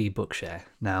RNIB Bookshare.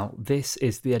 Now, this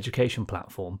is the education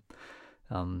platform.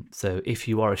 So if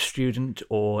you are a student,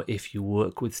 or if you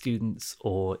work with students,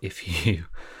 or if you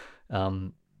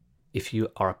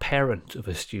are a parent of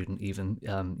a student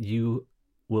even, you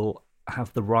will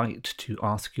have the right to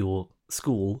ask your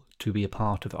school to be a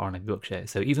part of RNIB Bookshare.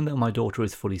 So even though my daughter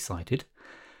is fully sighted,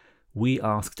 we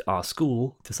asked our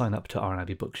school to sign up to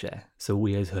RNIB Bookshare, so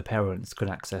we as her parents could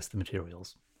access the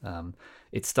materials.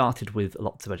 It started with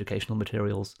lots of educational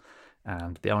materials,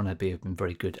 and the RNIB have been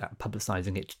very good at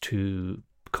publicising it to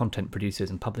content producers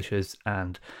and publishers,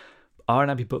 and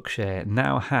RNIB Bookshare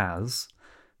now has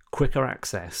quicker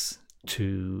access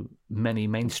to many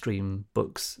mainstream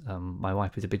books. My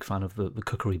wife is a big fan of the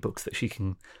cookery books that she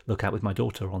can look at with my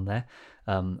daughter on there,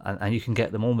 and you can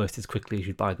get them almost as quickly as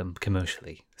you buy them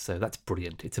commercially. So that's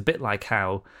brilliant. It's a bit like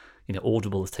how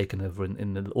Audible has taken over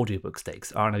in the audiobook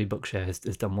stakes. RNIB Bookshare has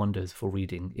done wonders for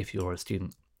reading if you're a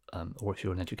student or if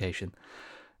you're in education.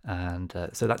 And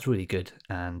so that's really good.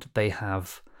 And they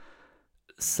have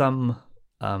some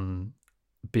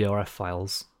BRF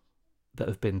files that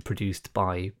have been produced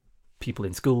by people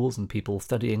in schools and people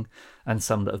studying, and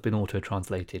some that have been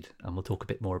auto-translated. And we'll talk a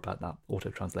bit more about that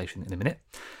auto-translation in a minute.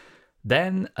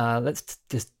 Then let's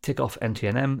just tick off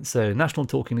NTNM. So National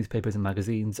Talking Newspapers and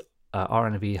Magazines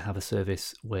RNB have a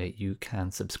service where you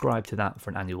can subscribe to that for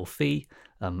an annual fee.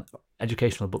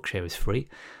 Educational Bookshare is free.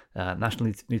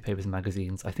 National newspapers and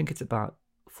magazines, I think it's about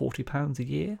 £40 a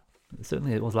year.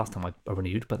 Certainly it was last time I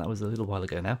renewed, but that was a little while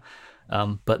ago now.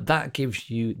 But that gives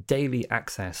you daily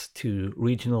access to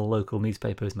regional, local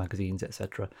newspapers, magazines,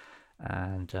 etc.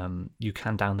 And you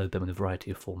can download them in a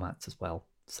variety of formats as well.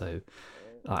 So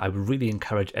I would really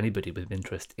encourage anybody with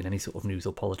interest in any sort of news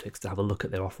or politics to have a look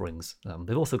at their offerings.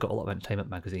 They've also got a lot of entertainment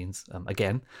magazines.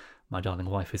 Again, my darling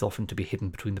wife is often to be hidden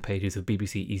between the pages of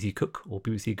BBC Easy Cook or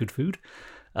BBC Good Food.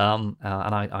 And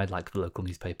I like the local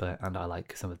newspaper, and I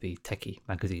like some of the techie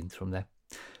magazines from there.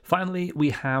 Finally,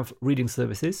 we have reading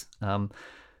services.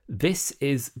 This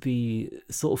is the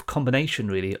sort of combination,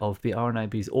 really, of the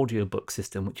RNIB's audiobook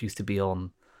system, which used to be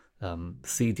on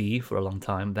CD for a long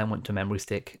time, then went to memory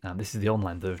stick. This is the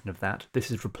online version of that. This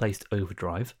has replaced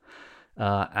Overdrive.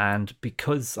 And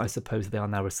because I suppose they are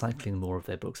now recycling more of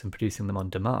their books and producing them on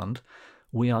demand,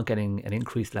 we are getting an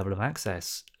increased level of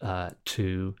access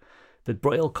to the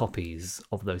Braille copies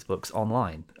of those books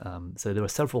online. So there are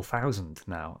several thousand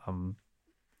now,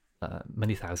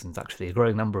 many thousands actually, a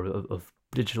growing number of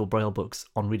digital Braille books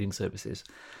on reading services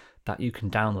that you can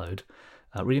download.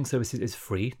 Reading services is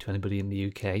free to anybody in the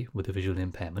UK with a visual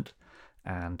impairment,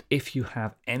 and if you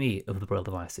have any of the Braille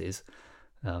devices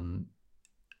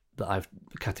that I've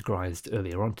categorised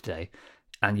earlier on today,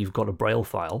 and you've got a Braille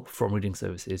file from reading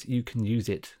services, you can use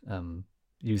it,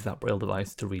 use that Braille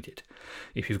device to read it.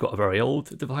 If you've got a very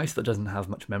old device that doesn't have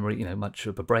much memory, much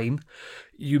of a brain,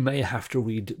 you may have to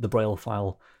read the Braille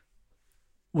file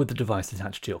with the device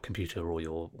attached to your computer or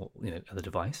your other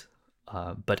device.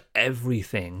 But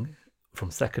everything from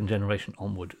second generation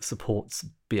onward supports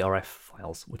BRF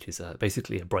files, which is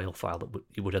basically a Braille file that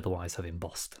you would otherwise have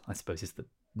embossed, I suppose is the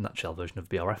nutshell version of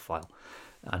BRF file.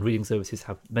 And reading services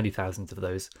have many thousands of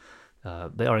those.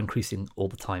 They are increasing all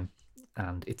the time,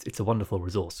 and it's a wonderful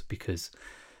resource because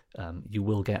you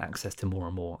will get access to more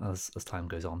and more as time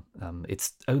goes on.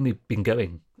 It's only been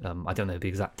going, I don't know the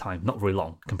exact time, not very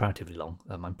long, comparatively long.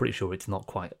 I'm pretty sure it's not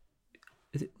quite,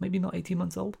 is it maybe not 18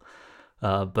 months old?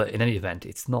 But in any event,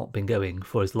 it's not been going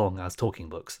for as long as Talking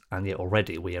Books, and yet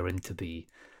already we are into the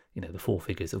four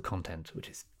figures of content, which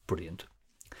is brilliant.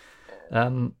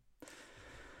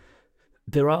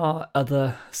 There are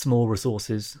other small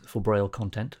resources for Braille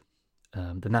content.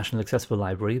 The National Accessible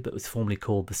Library, that was formerly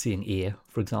called the Seeing Ear,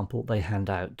 for example, they hand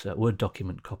out Word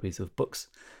document copies of books,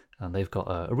 and they've got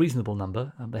a reasonable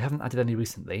number. They haven't added any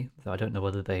recently, so I don't know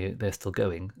whether they're still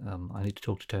going. I need to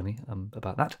talk to Tony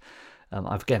about that.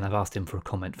 I've asked him for a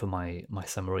comment for my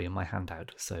summary and my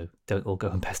handout, so don't all go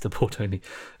and pester poor Tony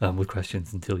with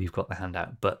questions until you've got the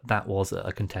handout. But that was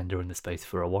a contender in the space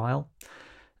for a while.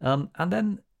 And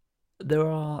then there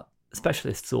are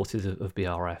specialist sources of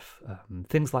BRF,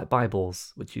 things like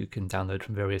Bibles, which you can download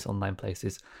from various online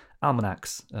places,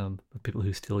 almanacs, people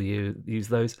who still use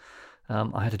those.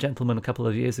 I had a gentleman a couple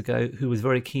of years ago who was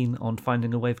very keen on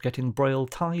finding a way of getting Braille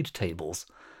tide tables.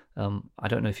 I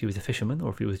don't know if he was a fisherman or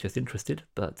if he was just interested,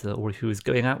 but or if he was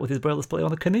going out with his Braille display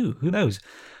on a canoe, who knows.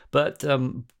 But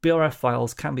BRF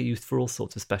files can be used for all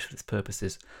sorts of specialist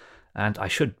purposes. And I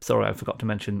forgot to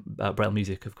mention Braille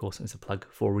music, of course, as a plug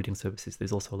for reading services.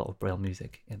 There's also a lot of Braille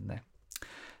music in there.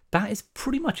 That is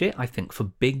pretty much it, I think, for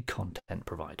big content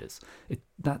providers.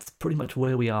 That's pretty much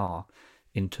where we are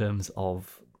in terms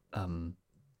of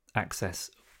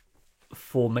access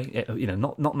for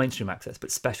not mainstream access,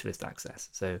 but specialist access.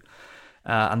 So,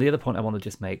 and the other point I want to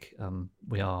just make,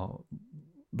 we are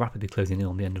rapidly closing in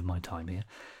on the end of my time here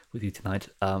with you tonight,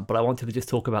 but I wanted to just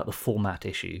talk about the format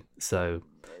issue. So,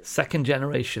 second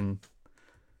generation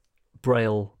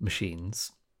Braille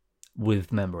machines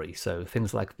with memory, so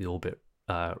things like the Orbit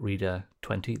Reader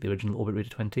 20, the original Orbit Reader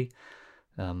 20,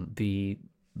 the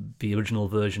original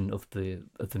version of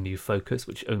the new Focus,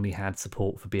 which only had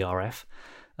support for BRF,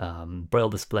 Braille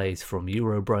displays from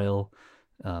Eurobraille,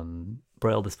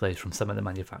 Braille displays from some of the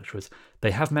manufacturers.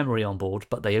 They have memory on board,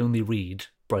 but they only read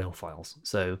Braille files.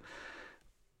 So,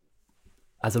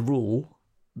 as a rule,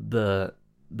 the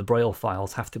Braille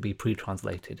files have to be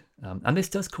pre-translated. And this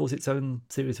does cause its own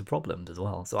series of problems as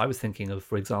well. So I was thinking of,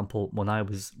 for example, when I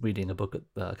was reading a book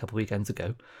a couple of weekends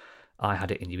ago, I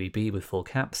had it in UEB with full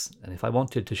caps, and if I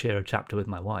wanted to share a chapter with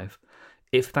my wife,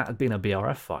 if that had been a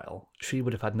BRF file, she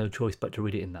would have had no choice but to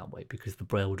read it in that way because the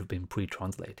Braille would have been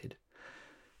pre-translated.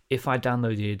 If I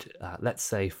downloaded, let's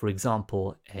say, for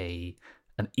example,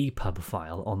 an EPUB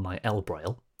file on my L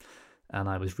Braille, and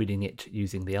I was reading it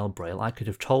using the L Braille, I could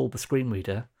have told the screen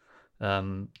reader,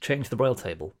 change the Braille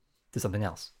table to something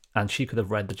else, and she could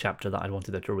have read the chapter that I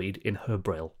wanted her to read in her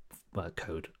Braille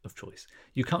code of choice.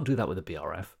 You can't do that with a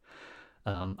BRF.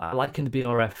 I liken the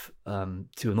BRF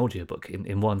to an audiobook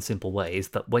in one simple way, is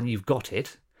that when you've got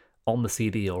it on the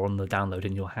CD or on the download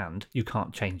in your hand, you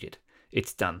can't change it.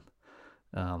 It's done.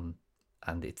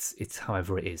 And it's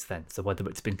however it is then. So whether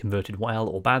it's been converted well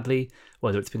or badly,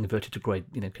 whether it's been converted to grade,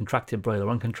 contracted Braille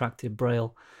or uncontracted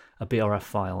Braille, a BRF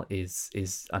file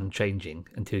is unchanging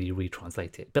until you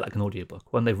retranslate it. A bit like an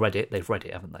audiobook. When they've read it,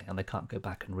 haven't they? And they can't go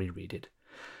back and reread it.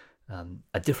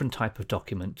 A different type of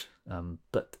document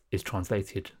that is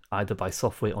translated either by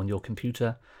software on your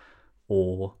computer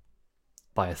or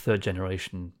by a third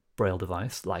generation Braille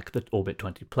device like the Orbit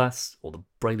 20 Plus or the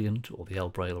Brailliant or the L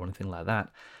Braille or anything like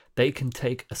that. They can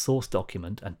take a source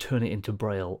document and turn it into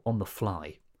Braille on the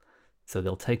fly. So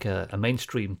they'll take a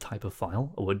mainstream type of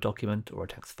file, a Word document or a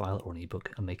text file or an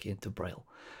ebook, and make it into Braille.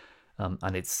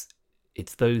 And it's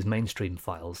those mainstream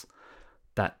files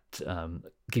that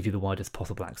give you the widest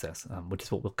possible access, which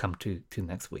is what we'll come to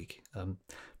next week.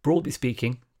 Broadly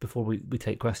speaking, before we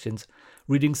take questions,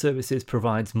 Reading Services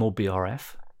provides more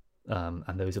BRF,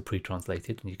 and those are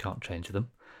pre-translated and you can't change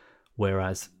them.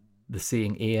 Whereas the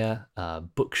Seeing Ear,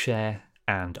 Bookshare,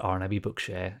 and RNIB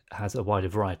Bookshare has a wider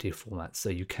variety of formats, so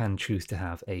you can choose to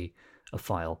have a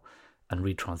file and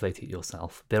retranslate it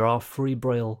yourself. There are free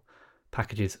Braille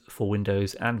packages for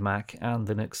Windows and Mac and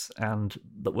Linux and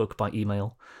that work by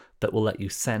email that will let you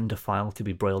send a file to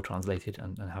be Braille translated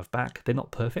and have back. They're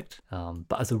not perfect,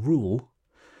 but as a rule,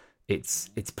 it's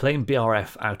plain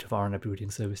BRF out of RNIB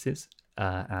Reading Services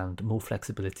and more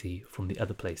flexibility from the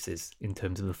other places in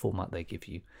terms of the format they give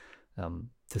you.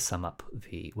 To sum up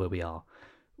where we are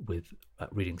with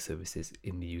reading services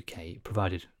in the UK,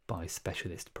 provided by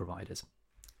specialist providers.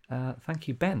 Thank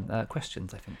you, Ben.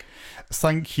 Questions, I think.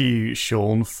 Thank you,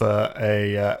 Sean, for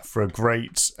a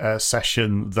great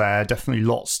session there. Definitely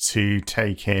lots to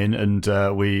take in, and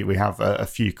we have a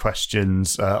few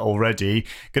questions already.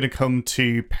 Going to come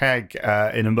to Peg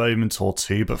in a moment or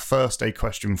two, but first a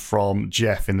question from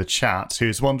Jeff in the chat, who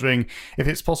is wondering if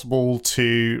it's possible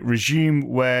to resume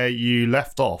where you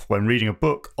left off when reading a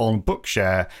book on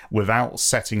Bookshare without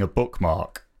setting a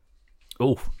bookmark.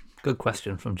 Oh, good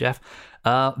question from Jeff.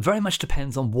 Very much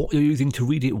depends on what you're using to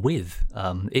read it with.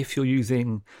 If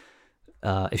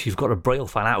you've got a Braille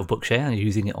file out of Bookshare and you're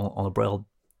using it on a Braille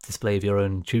display of your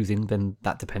own choosing, then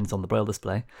that depends on the Braille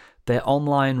display. Their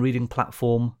online reading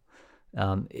platform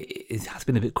it has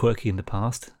been a bit quirky in the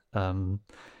past. And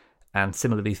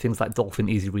similarly, things like Dolphin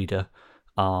Easy Reader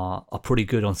are pretty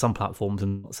good on some platforms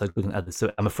and not so good on others.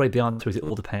 So I'm afraid the answer is it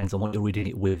all depends on what you're reading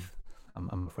it with.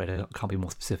 I'm afraid I can't be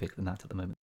more specific than that at the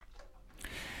moment.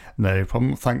 No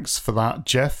problem. Thanks for that,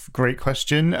 Jeff. Great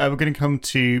question. We're going to come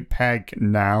to Peg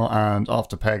now, and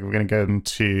after Peg, we're going to go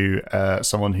to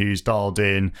someone who's dialed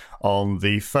in on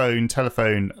the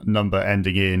telephone number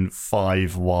ending in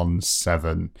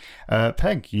 517.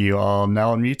 Peg, you are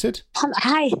now unmuted.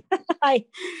 Hi. Hi.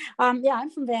 I'm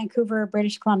from Vancouver,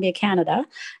 British Columbia, Canada,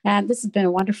 and this has been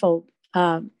a wonderful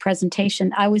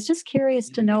presentation. I was just curious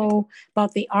to know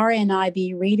about the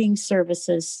RNIB Reading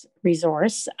Services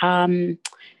resource.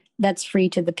 That's free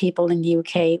to the people in the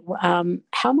UK.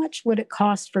 How much would it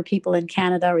cost for people in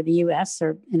Canada or the US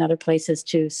or in other places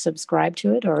to subscribe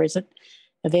to it? Or is it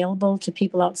available to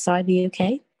people outside the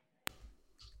UK?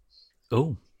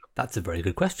 Oh, that's a very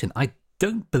good question. I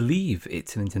don't believe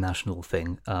it's an international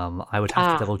thing. I would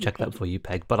have to double check that for you,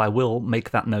 Peg, but I will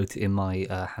make that note in my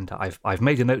handout. I've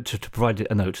made a note to provide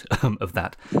a note of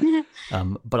that.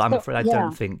 But I'm afraid I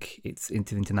don't think it's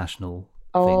international.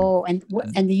 Oh, and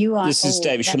the UI. This is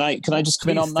Dave. Can I just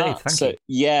come in on that?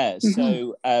 Dave,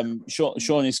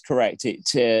 Sean is correct.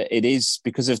 It is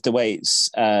because of the way it's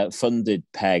funded,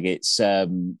 Peg. It's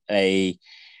it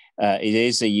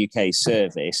is a UK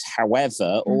service.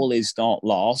 However, all is not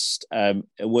lost.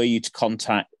 Were you to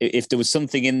contact, if there was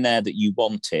something in there that you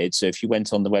wanted, so if you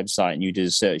went on the website and you did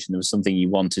a search and there was something you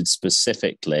wanted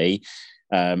specifically,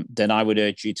 then I would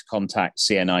urge you to contact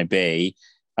CNIB.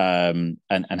 And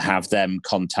have them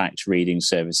contact Reading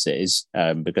Services,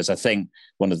 because I think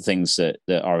one of the things that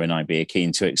RNIB are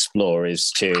keen to explore is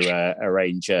to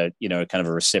arrange a kind of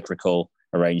a reciprocal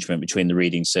arrangement between the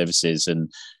Reading Services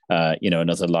and and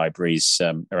other libraries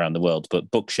around the world. But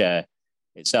Bookshare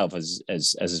itself, as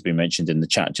has been mentioned in the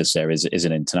chat just there, is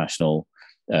an international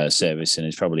service and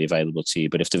is probably available to you.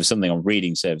 But if there was something on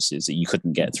Reading Services that you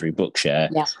couldn't get through Bookshare,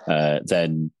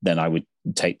 then I would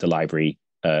take the library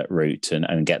route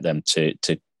and get them to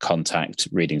contact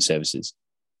Reading Services.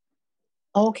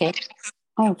 Okay.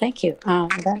 Oh, thank you.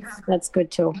 That's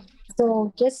good too.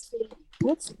 So just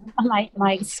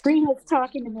my screen is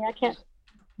talking to me. I can't.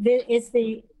 Is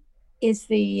the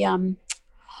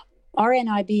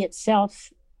RNIB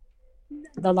itself,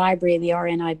 the library, the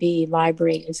RNIB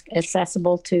library, is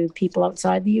accessible to people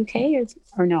outside the UK,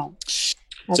 or no?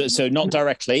 So not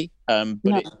directly, but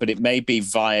No. it may be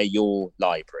via your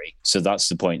library. So that's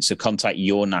the point. So contact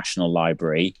your national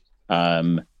library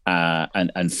and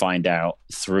find out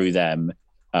through them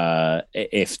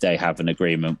if they have an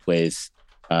agreement with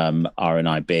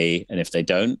RNIB, and if they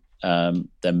don't,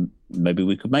 then maybe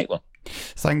we could make one.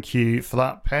 Thank you for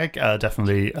that, Peg.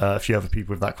 Definitely a few other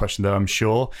people with that question, though, I'm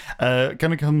sure. Going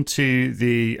to come to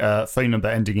the phone number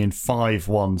ending in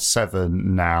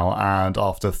 517 now, and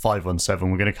after 517,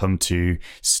 we're going to come to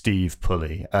Steve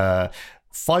Pulley.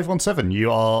 517,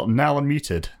 you are now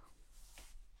unmuted.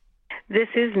 This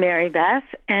is Mary Beth,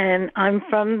 and I'm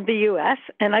from the U.S.,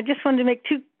 and I just wanted to make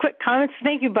 2 quick comments.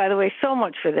 Thank you, by the way, so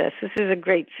much for this. This is a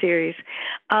great series.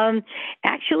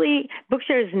 Actually,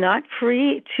 Bookshare is not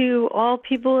free to all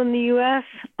people in the U.S.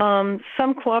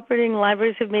 Some cooperating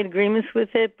libraries have made agreements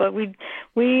with it, but we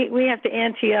have to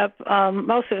ante up,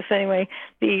 most of us anyway,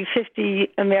 the $50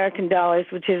 American,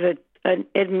 which is an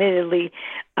admittedly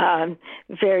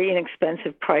very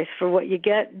inexpensive price for what you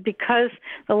get, because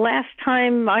the last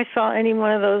time I saw any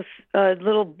one of those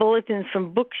little bulletins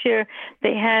from Bookshare,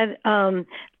 they had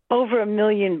over 1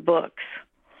 million books.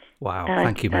 Wow,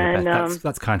 thank you, Mary Beth.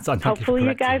 That's kind. Thank hopefully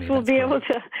you guys will be able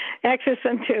to access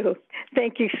them too.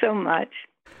 Thank you so much.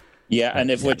 Yeah, and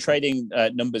if we're trading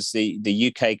numbers,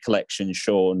 the UK collection,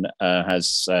 Sean,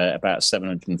 has about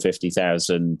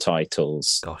 750,000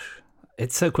 titles. Gosh.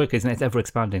 It's so quick, isn't it? It's ever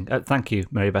expanding. Thank you,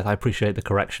 Mary Beth. I appreciate the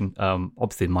correction.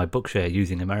 Obviously, my Bookshare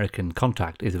using American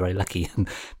Contact is very lucky, and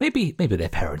maybe their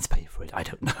parents pay for it. I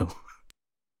don't know.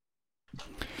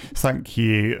 Thank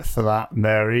you for that,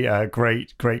 Mary.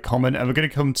 Great comment. And we're going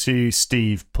to come to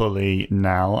Steve Pulley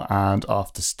now, and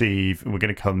after Steve, we're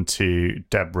going to come to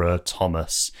Deborah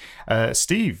Thomas.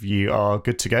 Steve, you are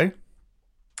good to go.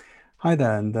 Hi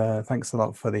there, and thanks a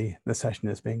lot for the session.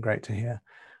 It's been great to hear.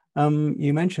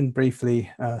 You mentioned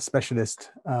briefly specialist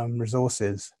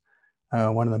resources,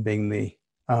 one of them being the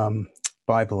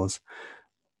Bibles.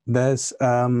 There's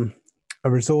a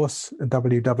resource,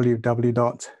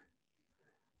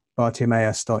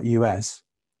 www.bartimaeus.us,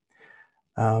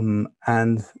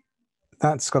 and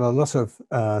that's got a lot of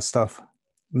stuff,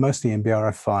 mostly in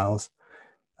BRF files,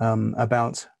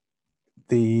 about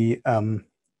the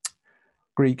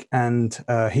Greek and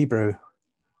Hebrew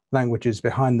languages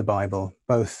behind the Bible,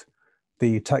 both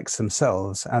the texts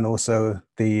themselves and also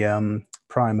the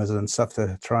primers and stuff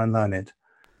to try and learn it.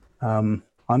 I'm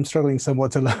struggling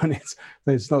somewhat to learn it.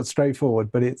 It's not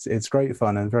straightforward, but it's great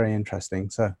fun and very interesting.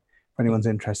 So if anyone's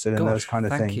interested in those kind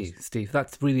of things. Thank you, Steve.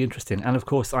 That's really interesting. And of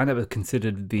course, I never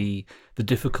considered the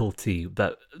difficulty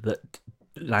that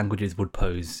languages would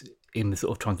pose in the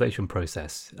sort of translation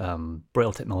process.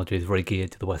 Braille technology is very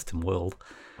geared to the Western world.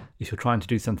 If you're trying to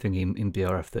do something in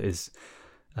BRF that is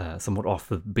somewhat off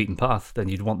the beaten path, then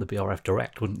you'd want the BRF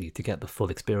Direct, wouldn't you, to get the full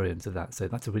experience of that. So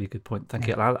that's a really good point. Thank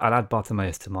you. I'll add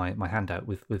Bartimaeus to my handout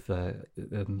with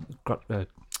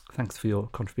thanks for your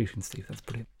contribution, Steve. That's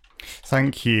brilliant.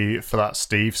 Thank you for that,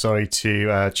 Steve. Sorry to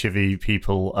chivvy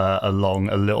people along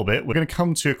a little bit. We're going to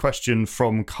come to a question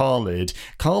from Khalid.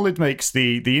 Khalid makes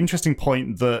the interesting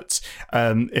point that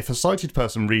if a sighted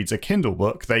person reads a Kindle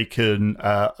book, they can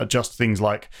adjust things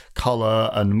like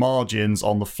colour and margins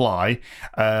on the fly.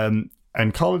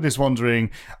 And Colin is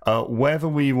wondering whether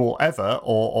we will ever,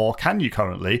 or can you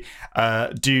currently,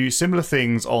 do similar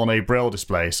things on a Braille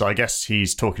display. So I guess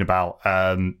he's talking about,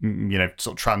 sort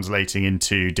of translating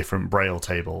into different Braille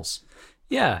tables.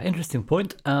 Yeah, interesting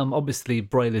point. Obviously,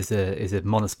 Braille is a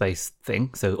monospace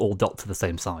thing, so all dots are the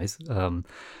same size.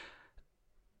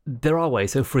 There are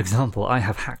ways. So, for example, I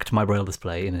have hacked my Braille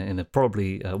display in a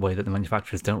probably way that the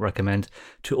manufacturers don't recommend,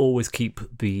 to always keep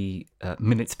the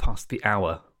minutes past the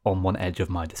hour on one edge of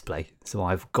my display. So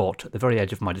I've got at the very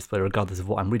edge of my display, regardless of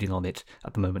what I'm reading on it,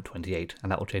 at the moment 28,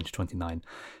 and that will change to 29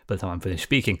 by the time I'm finished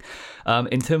speaking.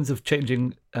 In terms of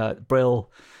changing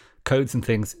Braille codes and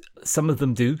things, some of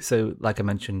them do. So like I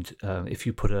mentioned, if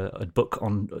you put a book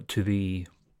on to the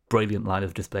Brilliant line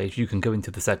of displays, you can go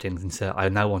into the settings and say, I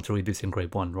now want to read this in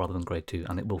grade 1 rather than grade 2,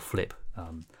 and it will flip.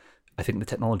 I think the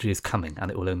technology is coming, and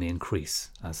it will only increase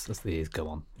as the years go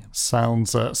on. Yeah.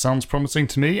 Sounds promising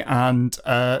to me. And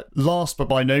last but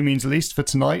by no means least for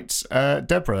tonight,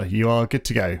 Deborah, you are good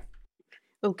to go.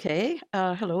 Okay.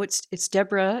 Hello, it's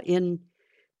Deborah in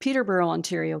Peterborough,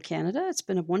 Ontario, Canada. It's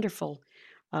been a wonderful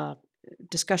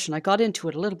discussion. I got into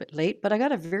it a little bit late, but I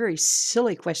got a very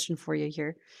silly question for you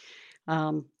here.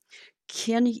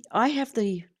 I have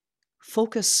the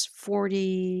Focus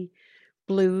 40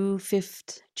 Blue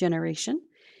 5th generation,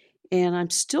 and I'm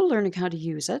still learning how to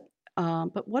use it.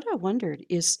 But what I wondered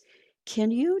is, can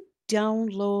you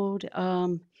download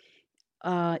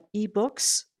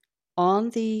ebooks on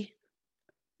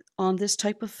this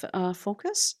type of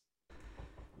focus?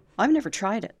 I've never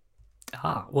tried it.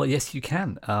 Well, yes, you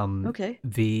can. Okay.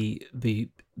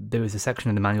 There is a section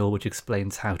in the manual which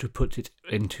explains how to put it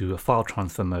into a file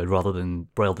transfer mode rather than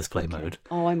Braille display mode.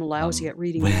 Oh, I'm lousy at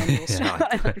reading manuals. Yeah,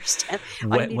 I understand.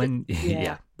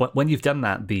 When you've done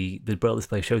that, the Braille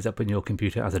display shows up in your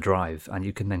computer as a drive, and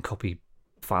you can then copy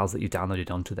files that you downloaded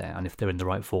onto there. And if they're in the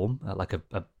right form, like a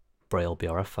Braille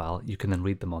BRF file, you can then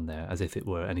read them on there as if it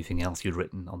were anything else you'd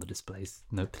written on the displays.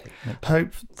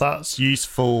 Hope that's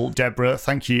useful, Deborah.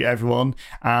 Thank you, everyone.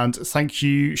 And thank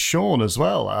you, Sean, as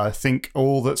well. I think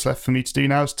all that's left for me to do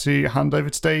now is to hand over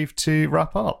to Dave to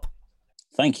wrap up.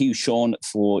 Thank you, Sean,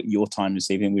 for your time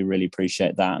this evening. We really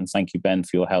appreciate that. And thank you, Ben,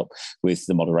 for your help with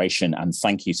the moderation. And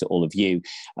thank you to all of you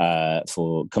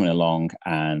for coming along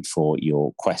and for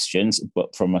your questions.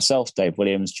 But from myself, Dave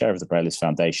Williams, Chair of the Brailleist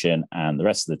Foundation, and the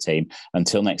rest of the team,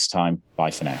 until next time,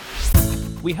 bye for now.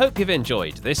 We hope you've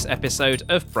enjoyed this episode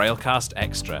of Braillecast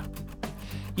Extra.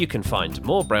 You can find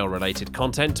more Braille-related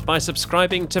content by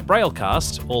subscribing to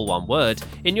Braillecast, all one word,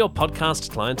 in your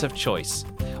podcast client of choice,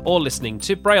 or listening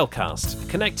to Braillecast,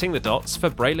 connecting the dots for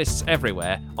Braillists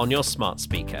everywhere on your smart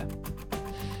speaker.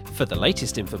 For the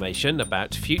latest information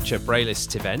about future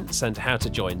Braillist events and how to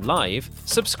join live,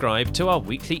 subscribe to our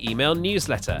weekly email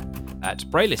newsletter at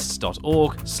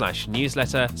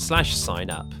braillists.org/newsletter/sign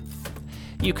up.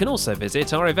 You can also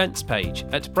visit our events page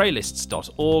at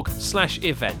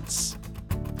braillists.org/events.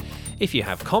 If you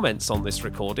have comments on this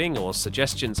recording or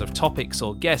suggestions of topics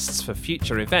or guests for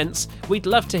future events, we'd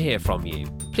love to hear from you.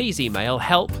 Please email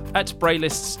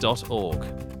help@braillists.org.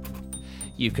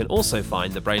 You can also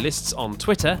find the Braillists on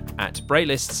Twitter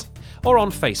 @Braillists or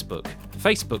on Facebook,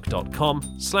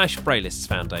 facebook.com/Braillists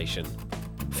Foundation.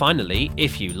 Finally,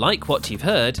 if you like what you've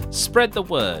heard, spread the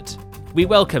word. We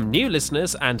welcome new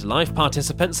listeners and live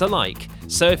participants alike,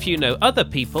 so if you know other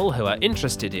people who are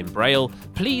interested in Braille,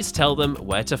 please tell them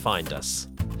where to find us.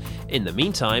 In the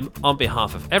meantime, on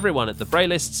behalf of everyone at the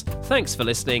Braillists, thanks for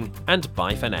listening and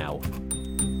bye for now.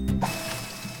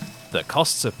 The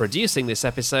costs of producing this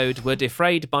episode were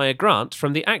defrayed by a grant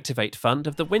from the Activate Fund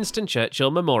of the Winston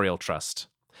Churchill Memorial Trust.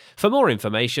 For more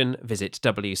information, visit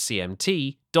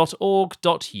wcmt.org.uk.